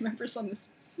family members on this.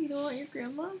 You don't want your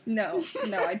grandma? No,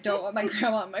 I don't want my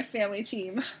grandma on my family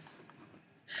team.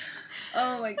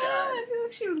 Oh my god! I feel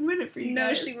like she would win it for you.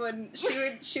 No, she wouldn't.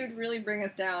 She would really bring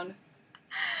us down.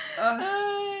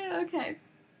 Okay.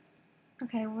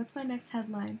 Okay, what's my next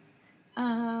headline?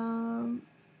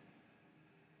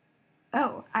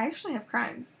 Oh, I actually have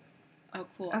crimes. Oh,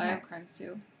 cool. Okay. I have crimes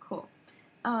too. Cool.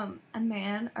 A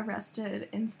man arrested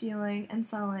in stealing and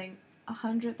selling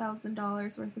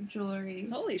 $100,000 worth of jewelry.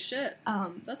 Holy shit.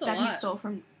 That's a that lot. he stole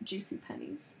from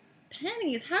JCPenney's.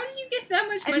 Pennies? How do you get that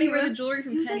much money worth of jewelry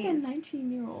from Penny's? Pennies? He's like a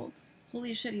 19-year-old.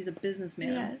 Holy shit, he's a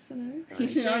businessman. Yeah, so now he's going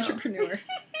He's an entrepreneur.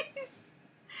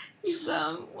 He's,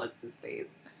 what's his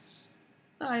face?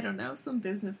 I don't know, some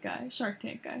business guy, Shark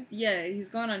Tank guy. Yeah, he's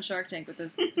gone on Shark Tank with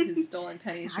his stolen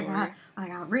Pennies jewelry. I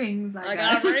got rings. I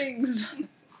got rings.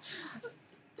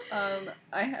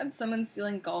 I had someone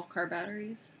stealing golf cart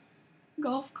batteries.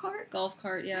 Golf cart? Golf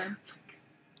cart, yeah.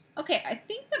 Okay, I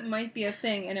think that might be a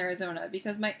thing in Arizona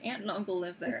because my aunt and uncle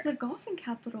live there. It's the golfing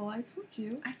capital, I told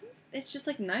you. I think it's just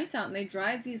like nice out and they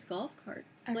drive these golf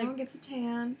carts. Everyone gets a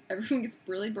tan. Everyone gets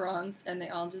really bronzed and they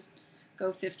all just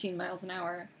go 15 miles an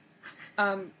hour.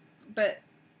 But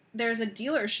there's a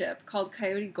dealership called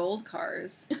Coyote Gold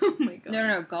Cars. Oh my god.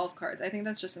 No, golf carts. I think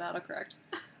that's just an autocorrect.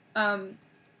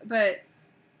 But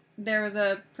there was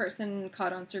a person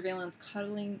caught on surveillance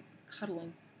cutting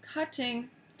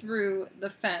through the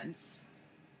fence.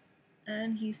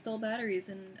 And he stole batteries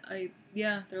and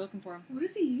they're looking for him. What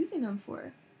is he using them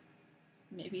for?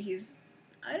 Maybe he's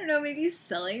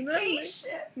selling them.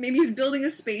 Spaceship. Maybe he's building a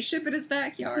spaceship in his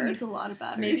backyard. He needs a lot of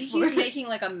batteries. Maybe he's making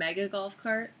like a mega golf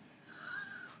cart.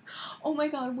 Oh my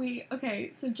god, wait.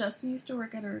 Okay, so Justin used to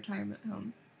work at a retirement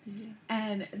home. Yeah.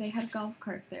 And they had golf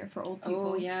carts there for old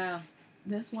people. Oh, yeah.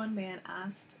 This one man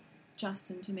asked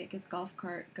Justin to make his golf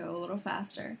cart go a little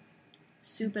faster.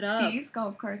 Soup it up. These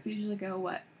golf carts usually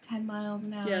go, 10 miles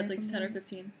an hour? Yeah, it's like 10 or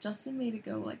 15. Justin made it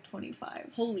go like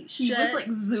 25. Holy shit. He was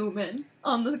like zooming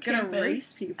on the Gonna campus.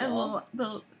 race people. And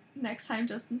the next time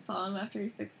Justin saw him after he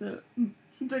fixed the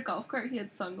golf cart, he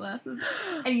had sunglasses.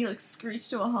 And he like screeched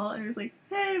to a halt and he was like,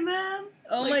 "Hey, man."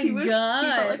 Oh like, my god.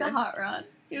 He felt like a hot rod.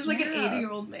 He was like an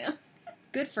 80-year-old man.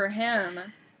 Good for him.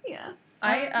 Yeah.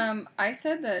 I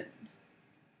said that,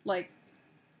 like,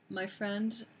 my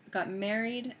friend got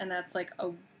married, and that's like a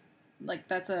life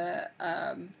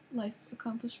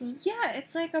accomplishment. Yeah,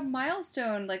 it's like a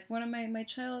milestone. Like one of my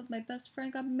best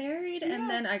friend got married, and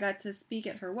then I got to speak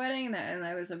at her wedding, and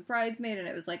I was a bridesmaid, and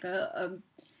it was like an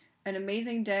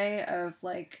amazing day of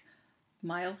like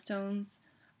milestones.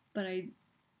 But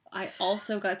I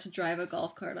also got to drive a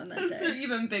golf cart on that day. That's an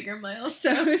even bigger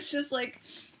milestone. So it's just like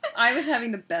I was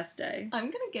having the best day. I'm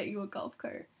gonna get you a golf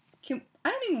cart. I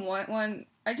don't even want one.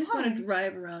 I just want to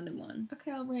drive around in one.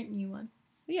 Okay, I'll rent you one.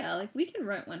 Yeah, like we can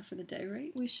rent one for the day,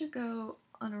 right? We should go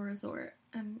on a resort.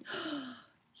 And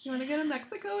you want to go to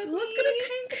Mexico with me? Let's go to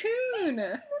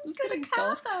Cancun. Let's go to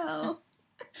Cabo.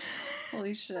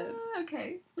 Holy shit.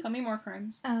 Okay. Tell me more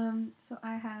crimes. So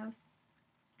I have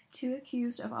 2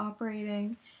 accused of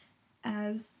operating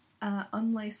as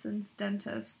unlicensed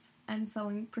dentists and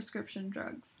selling prescription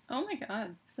drugs. Oh my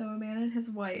god. So a man and his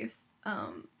wife,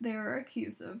 they were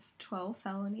accused of 12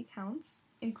 felony counts,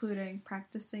 including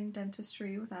practicing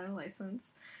dentistry without a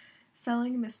license,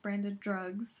 selling misbranded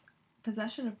drugs,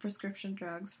 possession of prescription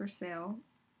drugs for sale,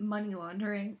 money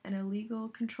laundering, and illegal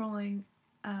controlling.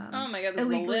 Oh my god, this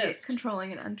illegally is a list.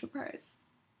 Controlling an enterprise.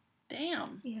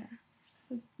 Damn. Yeah.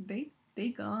 So they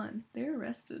gone. They're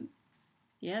arrested.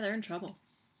 Yeah, they're in trouble.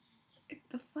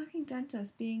 The fucking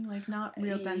dentist being like not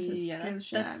real dentist scares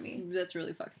shit at me. That's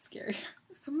really fucking scary.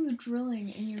 Someone's drilling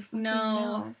in your fucking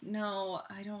mouth. No,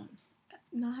 I don't.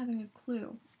 Not having a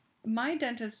clue. My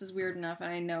dentist is weird enough, and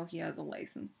I know he has a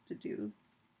license to do.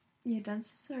 Yeah,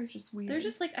 dentists are just weird. They're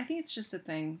just like, I think it's just a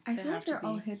thing. I feel like they're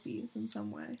all hippies in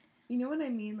some way. You know what I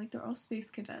mean? Like they're all space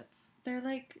cadets. They're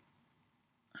like,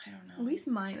 I don't know. At least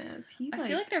mine is. I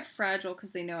feel like they're fragile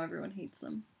because they know everyone hates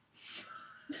them.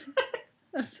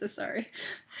 I'm so sorry.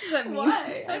 Does that mean?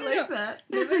 Why? I don't like know. that.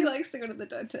 Nobody likes to go to the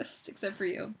dentist except for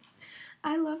you.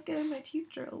 I love getting my teeth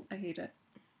drilled. I hate it.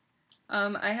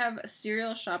 I have a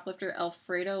serial shoplifter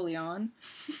Alfredo Leon.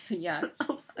 Yeah,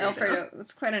 Alfredo.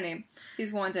 It's quite a name.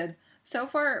 He's wanted so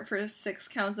far for 6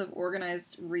 counts of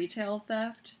organized retail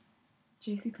theft.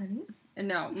 JCPenney's?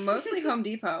 No, mostly Home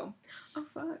Depot. Oh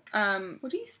fuck.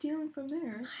 What are you stealing from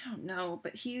there? I don't know,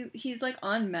 but he's like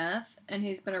on meth, and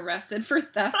he's been arrested for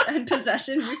theft and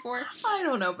possession before. I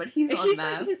don't know, but he's on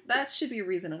meth. That should be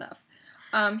reason enough.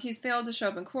 He's failed to show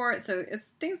up in court, so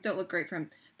things don't look great for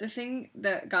him. The thing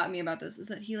that got me about this is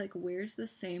that he like wears the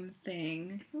same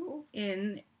thing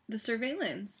in the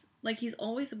surveillance. Like he's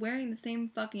always wearing the same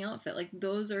fucking outfit. Like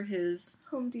those are his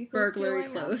Home Depot burglary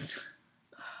clothes.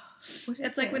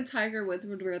 It's like when Tiger Woods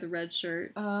would wear the red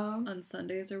shirt on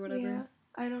Sundays or whatever. Yeah,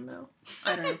 I don't know.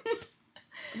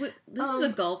 This is a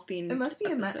golf themed. It must be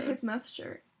his meth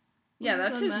shirt. Yeah,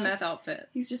 that's his meth outfit.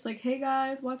 He's just like, hey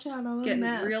guys, watch out, I'm on getting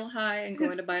meth. real high and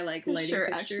going to buy like lighting shirt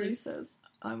fixtures. Actually says,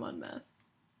 I'm on meth.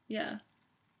 Yeah.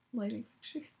 Lighting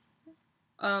fixtures.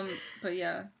 But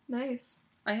yeah. Nice.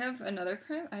 I have another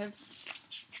crime. I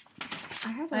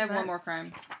have one more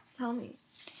crime. Tell me.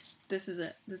 This is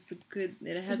it. This is a good.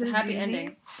 It has a happy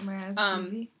ending.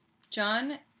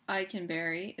 John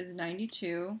Eikenberry is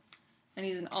 92, and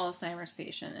he's an Alzheimer's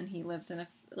patient, and he lives in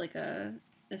a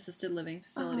assisted living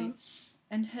facility.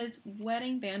 And his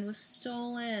wedding band was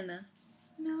stolen.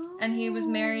 No. And he was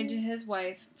married to his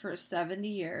wife for 70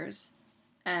 years,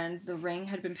 and the ring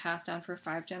had been passed down for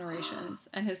 5 generations.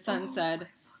 And his son said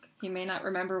he may not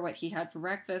remember what he had for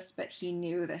breakfast, but he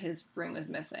knew that his ring was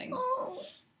missing. Oh.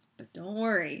 But don't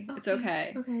worry, it's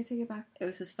okay. Okay, I take it back. It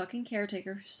was his fucking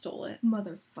caretaker who stole it.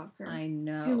 Motherfucker. I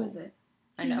know. Who is it?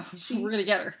 I know. We're gonna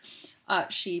get her.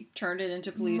 She turned it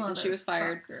into police and she was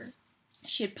fired.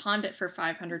 She had pawned it for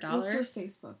 $500. What's her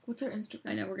Facebook? What's her Instagram?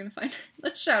 I know, we're gonna find her.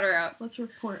 Let's shout her out. Let's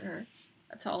report her.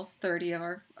 That's all 30 of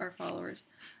our followers.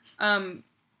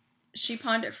 She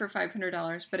pawned it for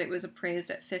 $500, but it was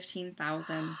appraised at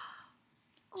 $15,000.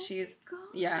 She's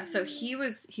yeah. So he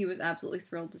was absolutely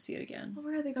thrilled to see it again. Oh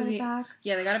my god, they got it back.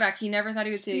 Yeah, they got it back. He never thought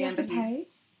he would see it again. Did you have to pay?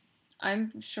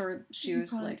 I'm sure she was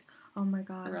probably, like, oh my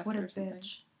god, what a bitch. Something.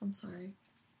 I'm sorry.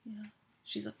 Yeah,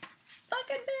 she's a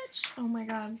fucking bitch. Oh my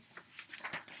god.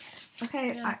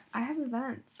 Okay, yeah. I have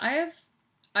events.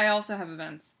 I also have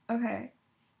events. Okay.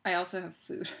 I also have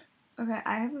food. Okay,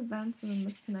 I have events and then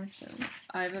misconnections.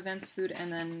 I have events, food, and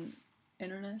then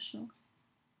international.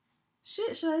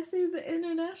 Shit, should I say the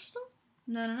international?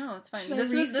 No, it's fine. Should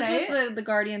This was the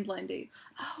Guardian blind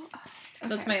dates. Oh, okay,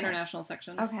 that's my international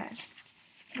section. Okay.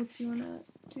 What do you want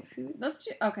to do? Food? Let's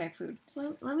do... Okay, food.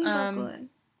 Let me buckle in.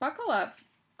 Buckle up.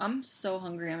 I'm so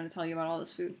hungry. I'm going to tell you about all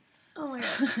this food. Oh my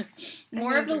god.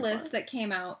 More of the list that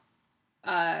came out.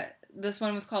 This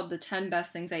one was called the 10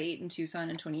 best things I ate in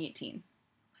Tucson in 2018.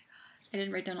 Oh my god. I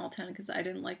didn't write down all 10 because I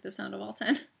didn't like the sound of all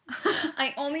 10.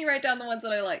 I only write down the ones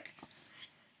that I like.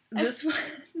 This one...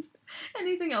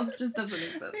 Anything else just doesn't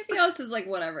exist. Anything else is like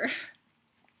whatever.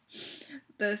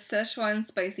 The Szechuan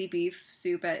spicy beef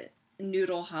soup at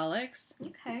Noodleholics.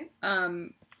 Okay.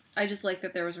 I just like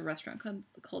that there was a restaurant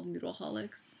called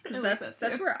Noodleholics. Because like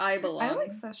that's where I belong. I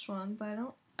like Szechuan, but I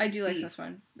don't... I do like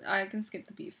Szechuan. I can skip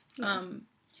the beef. Yeah.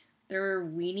 There were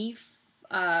weenie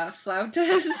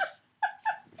flautas.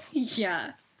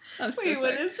 Yeah. I'm so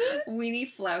sorry. What is it?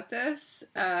 Weenie flautas.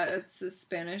 It's a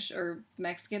Spanish or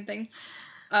Mexican thing.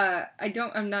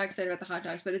 I'm not excited about the hot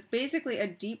dogs, but it's basically a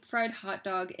deep fried hot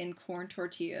dog in corn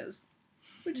tortillas.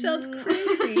 Which sounds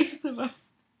crazy.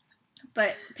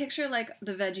 But picture like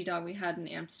the veggie dog we had in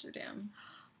Amsterdam.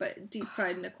 But deep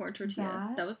fried in a corn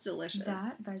tortilla. That was delicious. That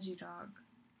veggie dog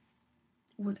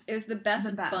it was the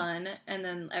best bun, and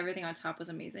then everything on top was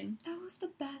amazing. That was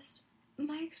the best.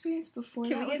 My experience before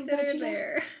Can that we with get the dinner veggie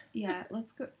there? Dog, yeah,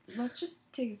 let's go. Let's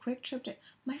just take a quick trip to...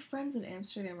 My friend's in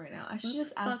Amsterdam right now. I should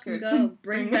just ask her to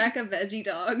bring back a veggie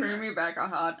dog. Bring me back a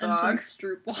hot dog. And some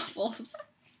Stroop waffles.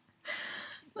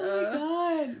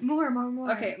 Oh my god.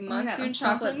 More. Okay, Monsoon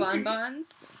chocolate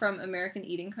bonbons from American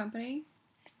Eating Company.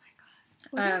 Oh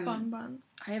my god. What are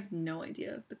bonbons? I have no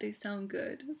idea, but they sound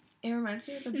good. It reminds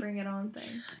me of the Bring It On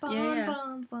thing.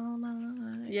 Bonbons all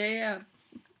night. Yeah.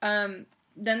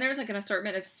 Then there's like an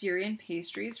assortment of Syrian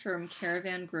pastries from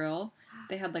Caravan Grill.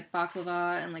 They had like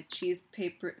baklava and like cheese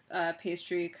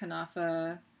pastry,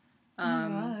 kanafa. Oh my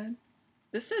god.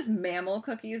 This is mammal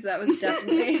cookies. That was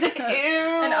definitely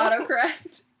an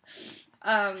autocorrect.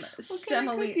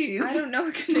 Semolina. I don't know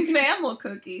what kind of mammal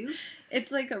cookies.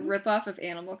 It's like a ripoff of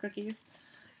animal cookies.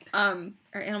 Or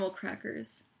animal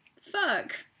crackers.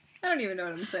 Fuck. I don't even know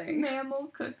what I'm saying.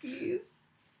 Mammal cookies.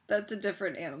 That's a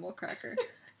different animal cracker.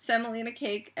 Semolina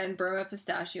cake and Burma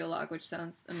pistachio log, which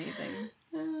sounds amazing.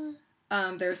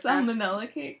 There's salmonella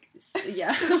cake.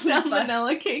 Yeah.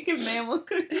 Salmonella cake and mammal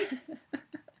cookies.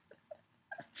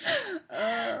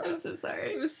 I'm so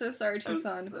sorry. I'm so sorry,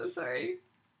 Tucson. I'm so sorry.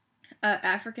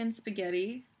 African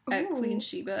spaghetti at Queen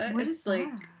Sheba. It's like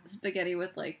spaghetti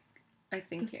with like, I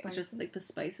think just like the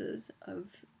spices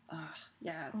of...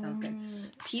 yeah, it sounds good.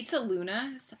 Pizza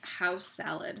Luna's house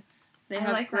salad. They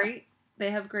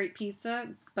have great pizza,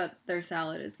 but their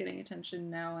salad is getting attention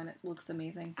now, and it looks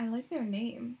amazing. I like their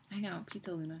name. I know,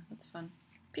 Pizza Luna. That's fun.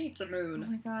 Pizza Moon.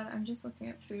 Oh my god, I'm just looking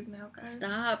at food now, guys.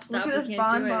 Stop! Look at We this can't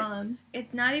bonbon. do it.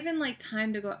 It's not even like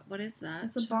time to go. What is that?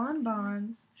 It's a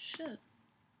bonbon. Shit.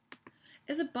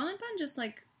 Is a bonbon just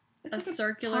like it's a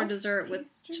circular dessert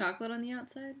with chocolate on the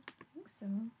outside? I think so.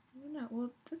 I don't know.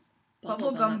 Well, this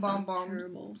bubblegum bonbon.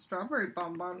 Terrible. Strawberry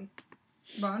bonbon.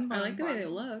 Bonbon. I like the way they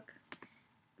look.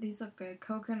 These look good.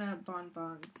 Coconut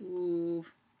bonbons. Ooh.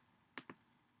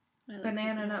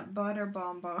 Banana nut butter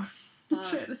bonbon. I'm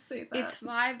trying to say that. It's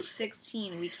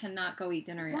 5:16. We cannot go eat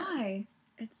dinner yet. Why?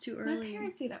 It's too early. My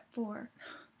parents eat at 4.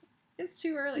 It's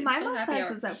too early. My mom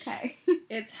says it's okay.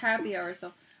 It's happy hour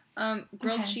still.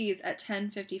 Grilled cheese at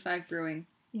 10:55 Brewing.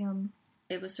 Yum.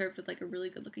 It was served with like a really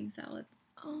good looking salad.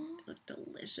 Oh. It looked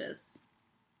delicious.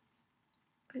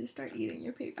 I just start eating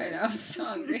your paper. I know, I'm so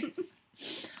hungry.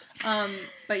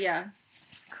 But yeah.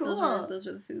 Cool. Those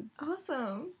were the foods.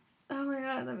 Awesome. Oh my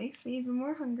god, that makes me even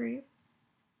more hungry.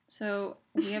 So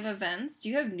we have events. Do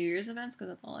you have New Year's events? Because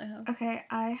that's all I have. Okay,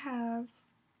 I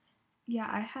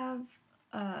have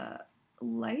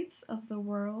Lights of the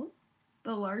World,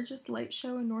 the largest light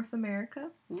show in North America,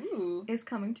 Ooh. is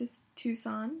coming to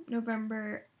Tucson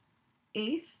November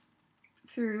 8th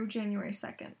through January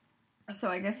 2nd. So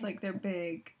I guess like their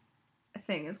big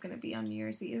thing is going to be on New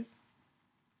Year's Eve.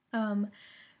 But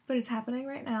it's happening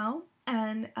right now,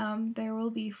 and there will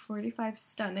be 45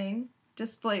 stunning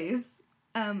displays,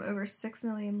 over 6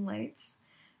 million lights,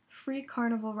 free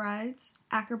carnival rides,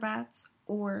 acrobats,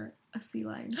 or a sea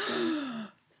lion show.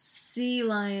 Sea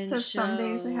lion So show. some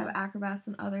days they have acrobats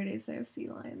and other days they have sea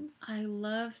lions. I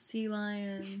love sea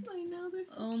lions. I know, they're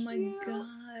so Oh cute. my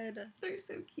god. They're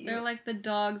so cute. They're like the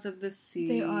dogs of the sea.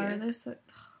 They are. They're so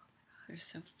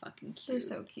fucking cute. They're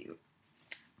so cute.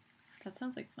 That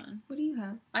sounds like fun. What do you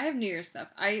have? I have New Year's stuff.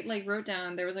 I like wrote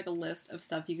down, there was like a list of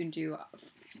stuff you can do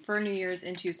for New Year's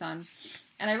in Tucson.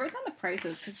 And I wrote down the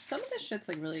prices because some of this shit's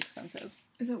like really expensive.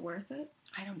 Is it worth it?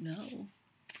 I don't know.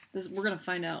 We're gonna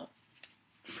find out.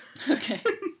 Okay.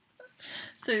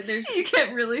 So there's You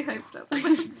get really hyped up.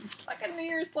 fucking New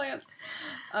Year's plans.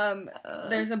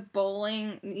 There's a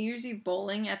bowling, New Year's Eve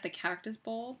bowling at the Cactus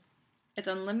Bowl. It's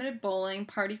unlimited bowling,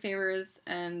 party favors,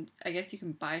 and I guess you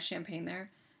can buy champagne there.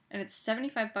 And it's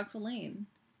 $75 a lane.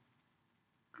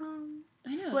 I know,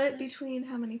 Split between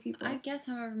how many people? I guess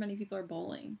however many people are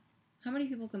bowling. How many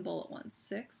people can bowl at once?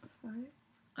 6? 5?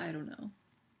 I don't know.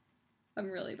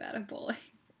 I'm really bad at bowling.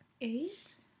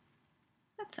 8?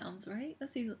 That sounds right.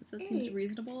 That seems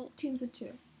reasonable. Teams of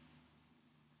 2.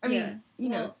 I mean,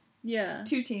 yeah.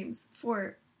 2 teams,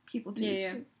 4 people to each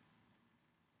team.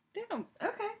 They don't.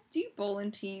 Okay. Do you bowl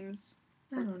in teams?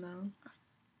 I don't know.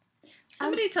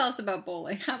 Somebody tell us about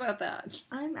bowling. How about that?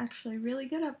 I'm actually really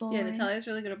good at bowling. Yeah, Natalia's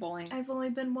really good at bowling. I've only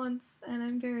been once, and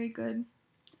I'm very good.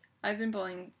 I've been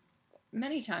bowling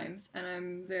many times, and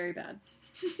I'm very bad.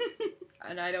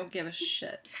 And I don't give a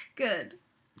shit. Good.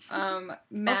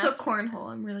 Also cornhole.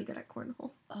 I'm really good at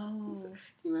cornhole. Oh. Do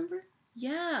you remember?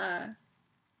 Yeah.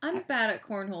 I'm bad at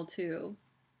cornhole, too.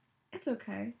 It's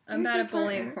okay. I'm bad at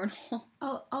bowling and cornhole.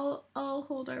 I'll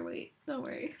hold our weight. Don't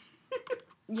worry.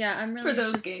 Yeah, I'm really for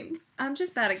those games. I'm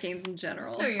just bad at games in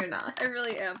general. No, you're not. I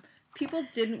really am. People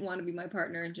didn't want to be my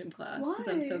partner in gym class because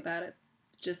I'm so bad at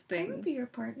just things. I would be your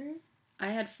partner. I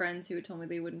had friends who had told me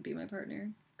they wouldn't be my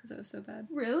partner because I was so bad.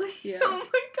 Really? Yeah. Oh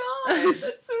my god,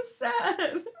 that's so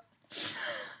sad.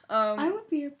 I would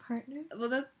be your partner.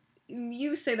 Well,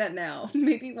 you say that now.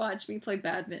 Maybe watch me play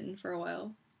badminton for a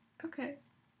while. Okay.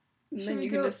 And then you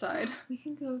can decide. We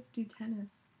can go do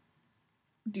tennis.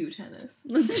 Do tennis.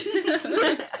 Let's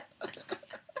do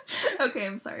Okay,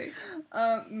 I'm sorry.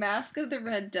 Mask of the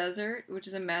Red Desert, which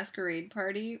is a masquerade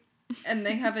party, and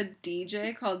they have a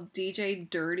DJ called DJ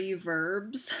Dirty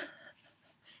Verbs.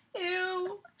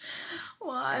 Ew.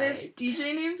 Why? And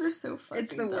DJ names are so fucking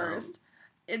It's the dumb. worst.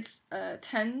 It's $10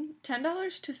 to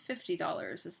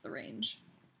 $50 is the range.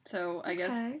 So I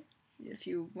guess if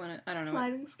you want to, I don't know.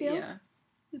 Sliding scale? Yeah.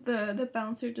 The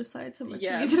bouncer decides how much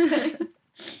Yeah. you need to pay.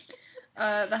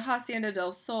 The Hacienda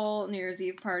del Sol New Year's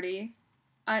Eve party.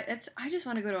 I just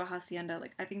want to go to a hacienda.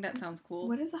 Like, I think that sounds cool.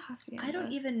 What is a hacienda? I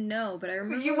don't even know, but I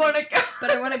remember. You want to go?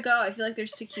 But I want to go. I feel like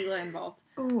there's tequila involved.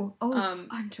 Oh,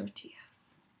 on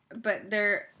tortillas. But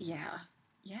they're yeah.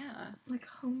 Like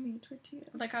homemade tortillas.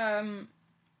 Like the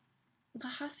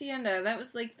hacienda. That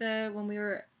was like when we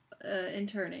were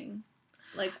interning.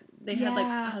 Like they had like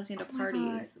hacienda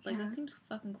parties. God, like that seems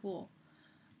fucking cool.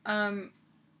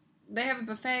 They have a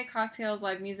buffet, cocktails,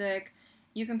 live music.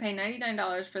 You can pay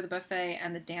 $99 for the buffet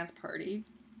and the dance party.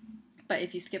 But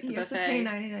if you skip the buffet... You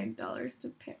have to pay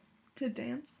 $99 to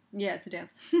dance? Yeah, to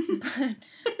dance.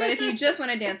 but if you just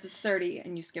want to dance, it's $30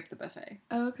 and you skip the buffet.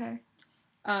 Oh, okay.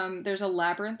 There's a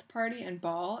Labyrinth party and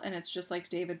ball, and it's just like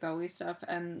David Bowie stuff,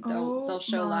 and they'll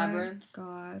show Labyrinth.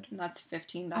 God. And that's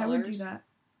 $15. I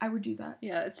would do that.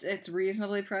 Yeah, it's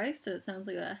reasonably priced, so it sounds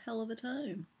like a hell of a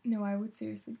time. No, I would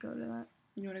seriously go to that.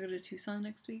 You want to go to Tucson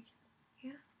next week?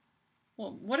 Yeah.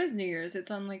 Well, what is New Year's?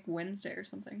 It's on, like, Wednesday or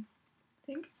something. I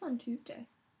think it's on Tuesday.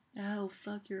 Oh,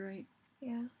 fuck, you're right.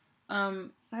 Yeah.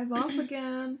 I'm off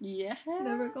again. Yeah.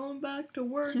 Never going back to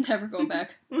work. Never going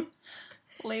back.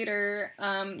 Later,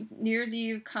 New Year's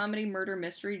Eve Comedy Murder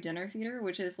Mystery Dinner Theater,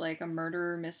 which is, like, a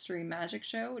murder mystery magic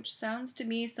show, which sounds to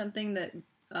me something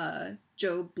that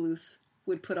Joe Bluth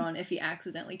would put on if he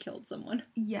accidentally killed someone.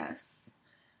 Yes.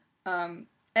 And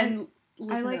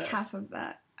I like half of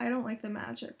that. I don't like the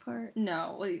magic part.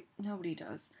 No, nobody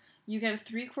does. You get a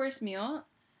 3-course meal,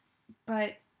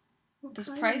 but this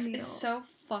price is so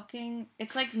fucking.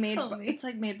 It's like made. It's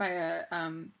like made by a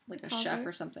chef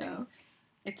or something.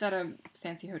 It's at a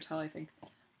fancy hotel, I think.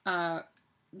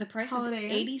 The price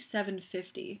Holiday Inn? is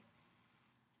 $87.50.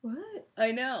 What?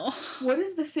 I know. What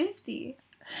is the 50?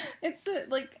 It's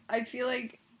I feel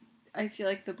like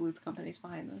the Bluth company's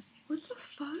behind this. What the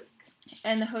fuck?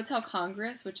 And the Hotel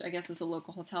Congress, which I guess is a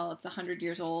local hotel, it's 100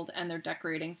 years old, and they're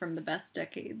decorating from the best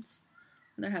decades.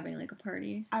 And they're having, like, a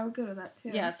party. I would go to that,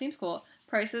 too. Yeah, it seems cool.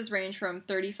 Prices range from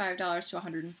 $35 to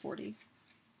 $140.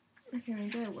 Okay,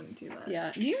 maybe I wouldn't do that.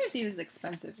 Yeah, New Year's Eve is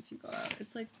expensive if you go out.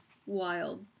 It's, like,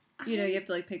 wild. You know, you have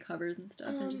to, like, pay covers and stuff,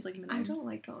 and just, like, minimums. I don't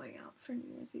like going out for New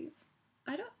Year's Eve.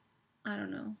 I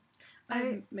don't know. I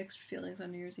have mixed feelings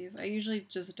on New Year's Eve. I usually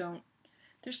just don't.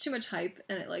 There's too much hype,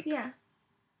 and it, like... Yeah.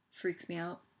 Freaks me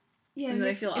out. Yeah, and then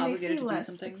I feel obligated to do less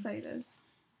something. Excited.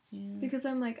 Yeah. Because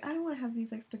I'm like, I don't want to have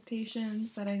these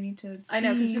expectations that I need to. I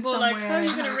know, because people are like, "How are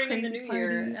you gonna ring in the crazy new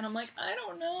year?" party. And I'm like, I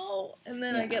don't know. And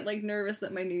then I get like nervous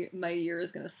that my year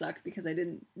is gonna suck because I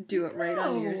didn't do it right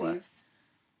on New Year's Eve.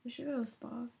 We should go to a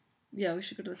spa. Yeah, we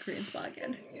should go to the Korean spa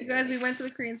again. You guys, we went to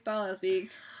the Korean spa last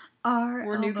week.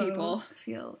 We're new people.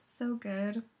 Feel so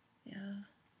good. Yeah.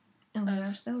 Oh my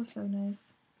gosh, that was so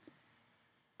nice.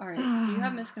 All right, do you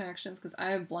have misconnections? Because I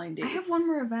have blind dates. I have one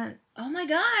more event. Oh my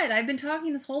god, I've been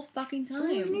talking this whole fucking time.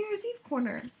 It was New Year's Eve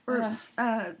corner. Or,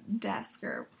 desk,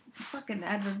 or fucking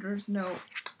editor's note.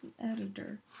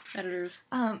 Editors.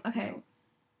 Okay. No.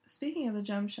 Speaking of the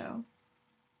Gem Show.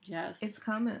 Yes. It's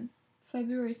coming.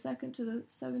 February 2nd to the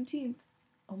 17th.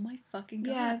 Oh my fucking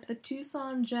god. Yeah, the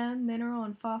Tucson Gem, Mineral,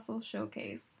 and Fossil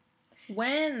Showcase.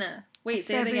 When? Wait,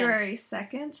 say February it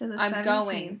again. 2nd to the 17th. I'm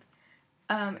going.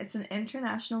 It's an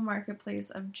international marketplace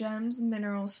of gems,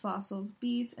 minerals, fossils,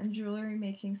 beads, and jewelry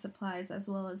making supplies, as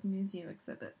well as museum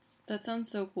exhibits. That sounds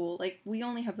so cool. Like, we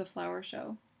only have the flower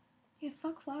show. Yeah,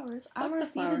 fuck flowers. I want to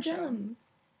see the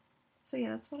gems. So yeah,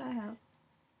 that's what I have.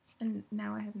 And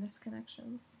now I have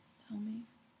misconnections. Tell me.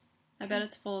 I bet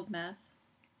it's full of meth.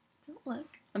 Don't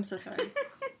look. I'm so sorry.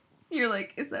 You're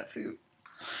like, is that food?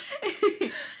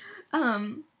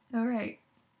 Alright.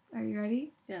 Are you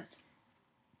ready? Yes.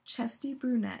 Chesty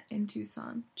Brunette in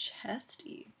Tucson.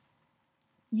 Chesty?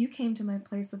 You came to my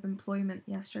place of employment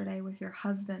yesterday with your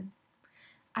husband.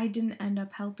 I didn't end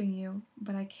up helping you,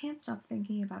 but I can't stop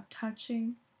thinking about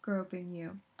touching, groping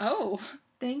you. Oh.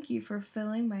 Thank you for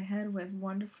filling my head with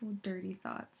wonderful, dirty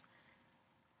thoughts.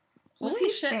 Was Holy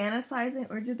he shit. fantasizing,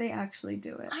 or did they actually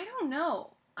do it? I don't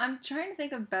know. I'm trying to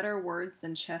think of better words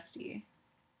than chesty.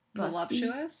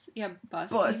 Voluptuous? Yeah,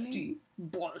 busty.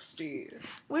 Busty.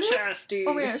 Chesty.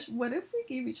 Oh my gosh, what if we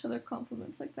gave each other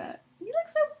compliments like that? You look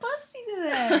so busty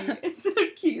today. It's so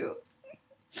cute.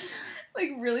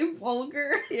 Like, really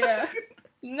vulgar. Yeah.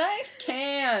 Nice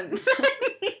cans.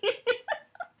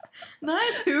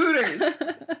 Nice Hooters.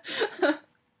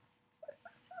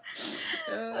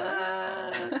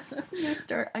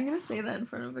 I'm gonna say that in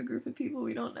front of a group of people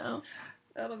we don't know.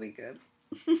 That'll be good.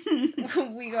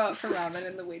 We go out for ramen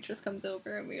and the waitress comes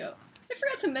over and we go, I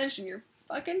forgot to mention your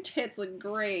fucking tits look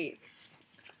great.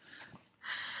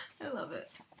 I love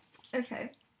it.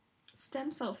 Okay.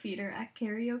 Stem cell feeder at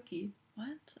karaoke.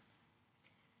 What?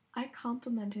 I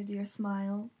complimented your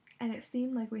smile, and it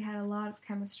seemed like we had a lot of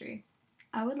chemistry.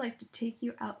 I would like to take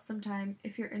you out sometime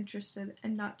if you're interested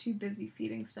and not too busy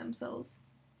feeding stem cells.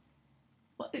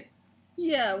 What?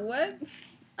 Yeah, what?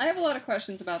 I have a lot of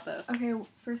questions about this. Okay,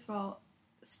 first of all,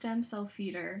 stem cell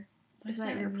feeder. What is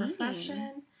that your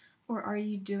profession? Or are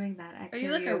you doing that at karaoke? Are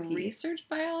you like a research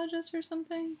biologist or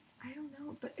something? I don't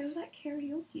know, but it was at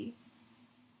karaoke.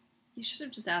 You should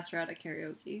have just asked her out at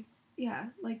karaoke. Yeah,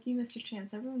 like you missed your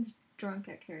chance. Everyone's drunk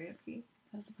at karaoke.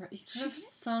 That was the part. You could have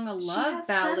sung a love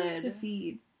ballad. She has stems to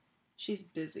feed. She's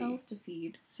busy. Cells to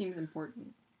feed. Seems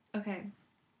important. Okay.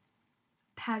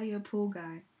 Patio pool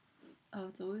guy. Oh,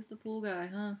 it's always the pool guy,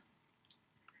 huh?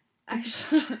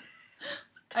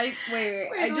 Wait,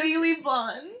 Legally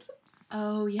Blonde.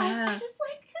 Oh yeah. I just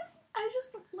like him. I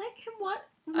just like him. What?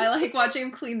 I like watching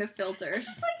him clean the filters. I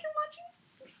just like him watching.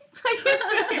 I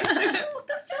used to him with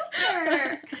the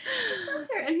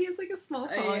filter, and he has like a small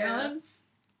phone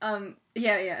on.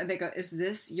 Yeah. And they go, "Is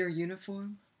this your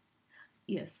uniform?"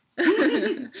 Yes.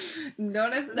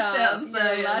 Don't stop.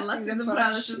 Las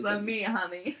impressions on me,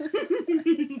 honey.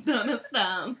 Don't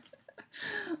stop.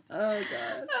 Oh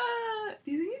god.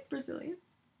 Do you think he's Brazilian?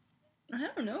 I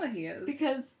don't know what he is.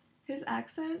 Because his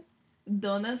accent,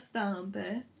 Dona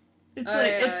Stampe. It's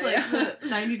the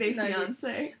 90 Day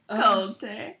Fiancé.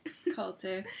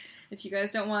 Calte. If you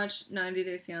guys don't watch 90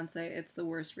 Day Fiancé, it's the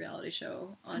worst reality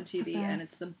show on TV, and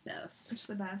it's the best. It's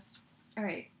the best.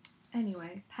 Alright.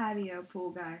 Anyway, patio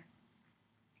pool guy.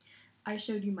 I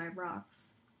showed you my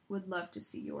rocks. Would love to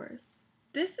see yours.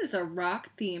 This is a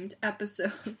rock-themed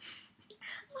episode.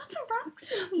 Lots of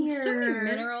rocks in here. So many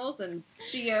minerals and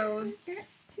geodes,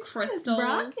 crystals.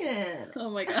 Rockin'. Oh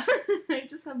my god. I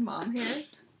just have mom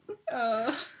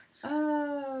hair.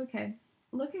 Okay.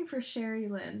 Looking for Sherry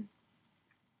Lynn.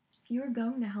 You were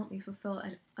going to help me fulfill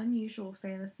an unusual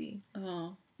fantasy.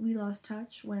 Oh. We lost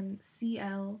touch when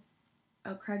CL,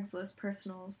 Craigslist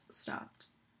personals, stopped.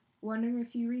 Wondering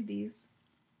if you read these.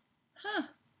 Huh.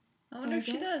 I wonder if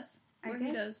she does. Or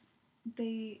he does.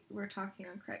 They were talking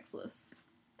on Craigslist,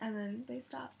 and then they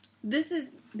stopped. This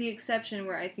is the exception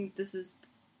where I think this is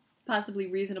possibly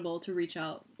reasonable to reach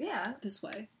out. Yeah. This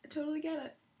way. I totally get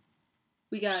it.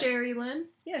 We got... Sherry Lynn?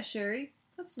 Yeah, Sherry.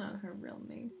 That's not her real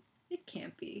name. It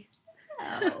can't be.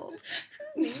 No.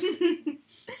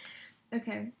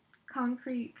 Okay.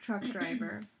 Concrete truck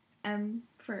driver. M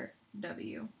for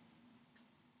W.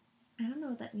 I don't know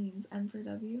what that means. M for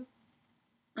W.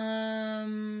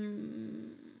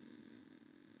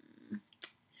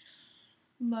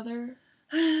 Mother.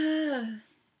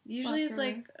 Usually it's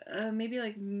like, maybe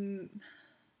like... Man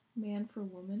for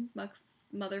woman.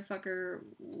 Motherfucker...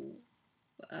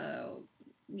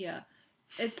 yeah.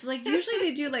 It's like, usually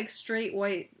they do like straight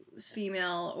white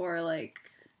female or like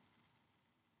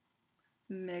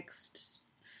mixed...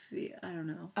 I don't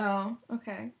know. Oh,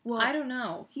 okay. Well, I don't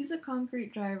know. He's a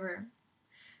concrete driver.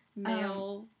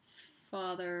 Male,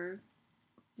 father,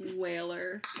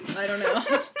 whaler. I don't know.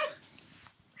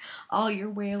 All your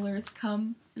whalers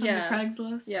come from the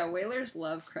Craigslist. Yeah, whalers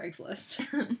love Craigslist.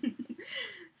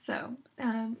 So,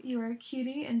 you are a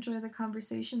cutie. Enjoy the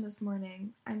conversation this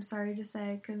morning. I'm sorry to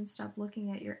say I couldn't stop looking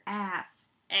at your ass.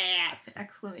 Ass!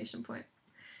 Exclamation point.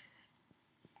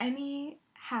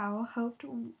 Anyhow, hoped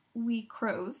we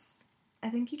cross. I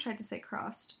think he tried to say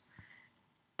crossed.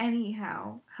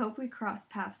 Anyhow, hope we cross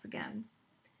paths again.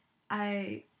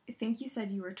 I think you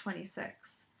said you were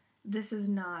 26. This is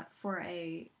not for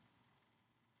the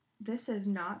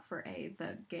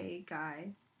gay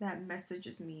guy that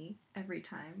messages me every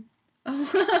time.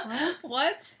 What?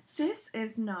 What? This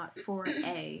is not for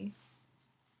the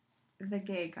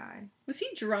gay guy. Was he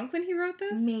drunk when he wrote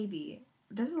this? Maybe.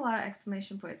 There's a lot of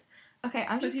exclamation points. Okay,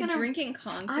 Was he drinking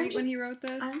concrete when he wrote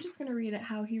this? I'm just gonna read it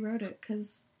how he wrote it,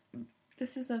 because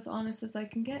this is as honest as I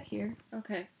can get here.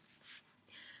 Okay.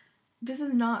 This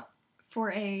is not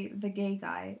for the gay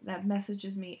guy that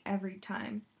messages me every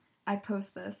time I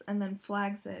post this and then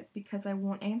flags it because I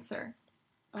won't answer.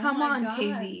 Come on, God.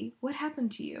 KV. What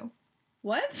happened to you?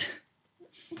 What?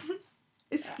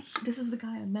 This is the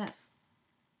guy on meth.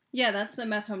 Yeah, that's the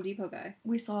Meth Home Depot guy.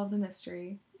 We solved the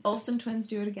mystery. Olsen twins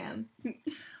do it again.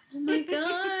 Oh my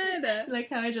god. Like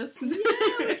how I just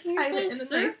tied it in a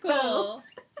circle.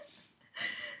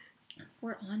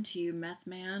 We're on to you, meth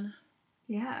man.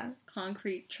 Yeah.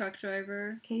 Concrete truck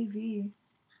driver. KV.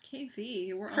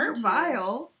 We're on Kurt to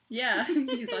Vile. You. Yeah,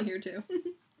 he's on here too.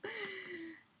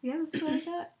 Yeah, that's what I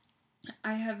got.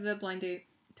 I have the blind date.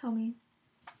 Tell me.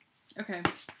 Okay.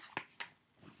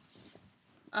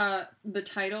 The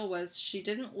title was She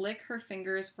Didn't Lick Her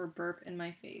Fingers or Burp in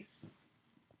My Face.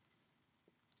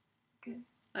 Okay.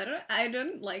 I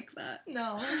didn't like that.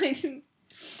 No. I didn't.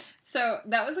 So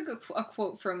that was like a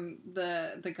quote from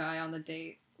the guy on the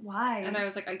date. Why? And I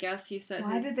was like, I guess he said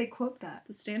Why did they quote that?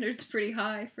 The standard's pretty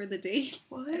high for the date.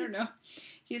 What? I don't know.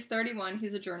 He's 31.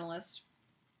 He's a journalist.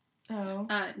 Oh.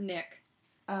 Nick.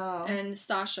 Oh. And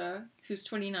Sasha, who's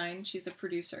 29, she's a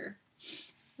producer.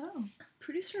 Oh.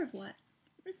 Producer of what?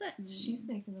 What does that mean? She's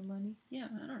making the money. Yeah,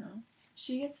 I don't know.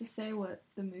 She gets to say what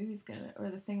the movie's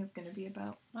the thing is gonna be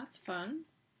about. That's fun.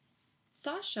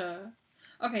 Sasha.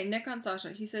 Okay, Nick on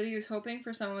Sasha. He said he was hoping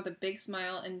for someone with a big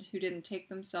smile and who didn't take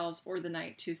themselves or the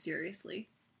night too seriously.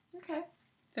 Okay.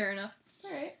 Fair enough.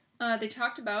 Alright. They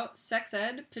talked about sex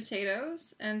ed,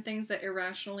 potatoes, and things that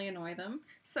irrationally annoy them.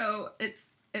 So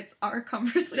it's our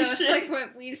conversation. So it's like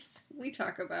what we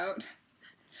talk about.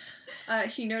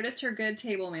 He noticed her good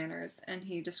table manners, and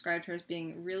he described her as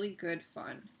being really good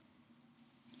fun.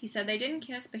 He said they didn't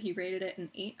kiss, but he rated it an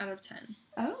 8 out of 10.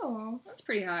 Oh. That's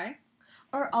pretty high.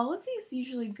 Are all of these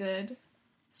usually good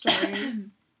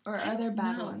stories, or are there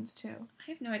bad ones too?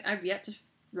 I have no idea. I've yet to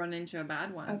run into a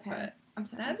bad one. Okay. But I'm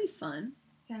sorry. that'd be fun.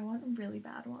 Yeah, I want a really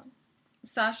bad one.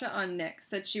 Sasha on Nick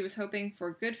said she was hoping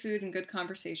for good food and good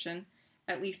conversation,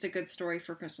 at least a good story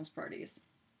for Christmas parties.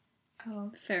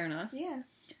 Oh. Fair enough. Yeah.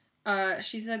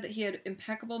 She said that he had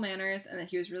impeccable manners and that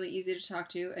he was really easy to talk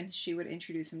to, and she would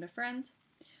introduce him to friends.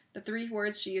 The 3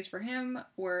 words she used for him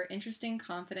were interesting,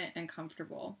 confident, and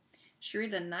comfortable. She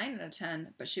rated a 9 out of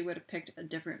 10, but she would have picked a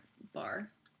different bar.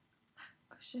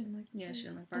 Oh, she didn't like Yeah, she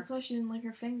didn't like bar. That's why she didn't like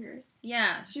her fingers.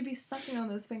 Yeah. She'd be sucking on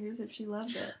those fingers if she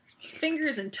loved it.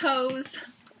 fingers and toes.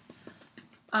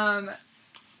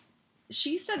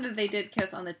 She said that they did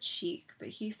kiss on the cheek, but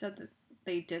he said that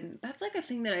they didn't. That's like a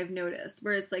thing that I've noticed,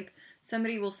 where it's like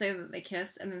somebody will say that they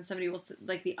kissed, and then somebody will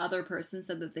like the other person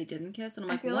said that they didn't kiss, and I'm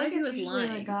like, what if he was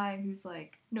lying? The guy who's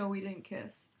like, no, we didn't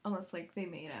kiss, unless like they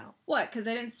made out. What? Because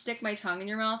I didn't stick my tongue in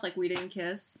your mouth, like we didn't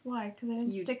kiss. Why? Because I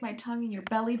didn't stick my tongue in your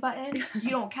belly button.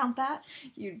 You don't count that,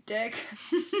 you dick.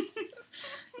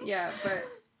 Yeah, but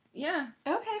yeah.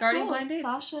 Okay, Guardian cool. Blind Dates.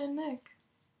 Sasha and Nick.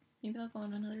 Maybe I'll go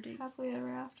on another date. Happily ever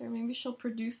after. Maybe she'll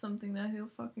produce something that he'll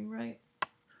fucking write.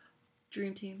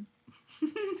 Dream team.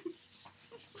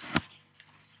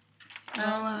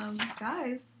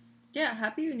 Guys. Yeah,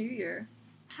 Happy New Year.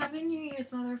 Happy New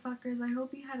Year's, motherfuckers. I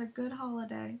hope you had a good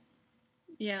holiday.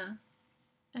 Yeah.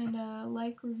 And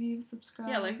like, review, subscribe.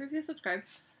 Yeah, like, review, subscribe.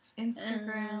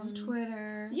 Instagram,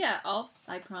 Twitter. Yeah,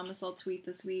 I promise I'll tweet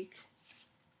this week.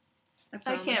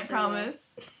 I can't promise.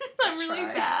 I'm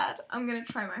really bad. I'm gonna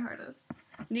try my hardest.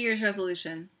 New Year's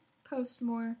resolution. Post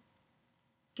more.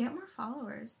 Get more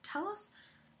followers. Tell us,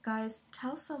 guys,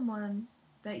 tell someone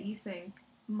that you think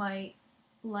might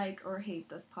like or hate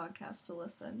this podcast to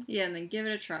listen. Yeah, and then give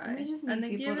it a try. We just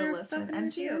need people to listen and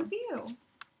to review.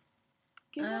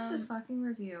 Give us a fucking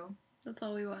review. That's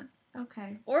all we want.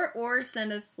 Okay. Or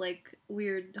send us, like,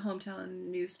 weird hometown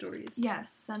news stories.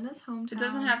 Yes, send us hometown. It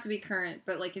doesn't have to be current,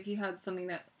 but, like, if you had something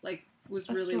that, like, was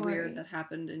really weird that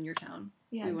happened in your town.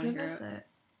 Yeah, give us it.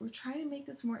 We're trying to make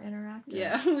this more interactive.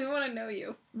 Yeah, we want to know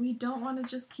you. We don't want to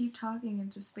just keep talking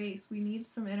into space. We need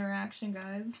some interaction,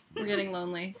 guys. We're getting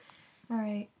lonely. All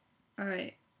right. All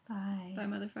right. Bye. Bye,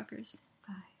 motherfuckers.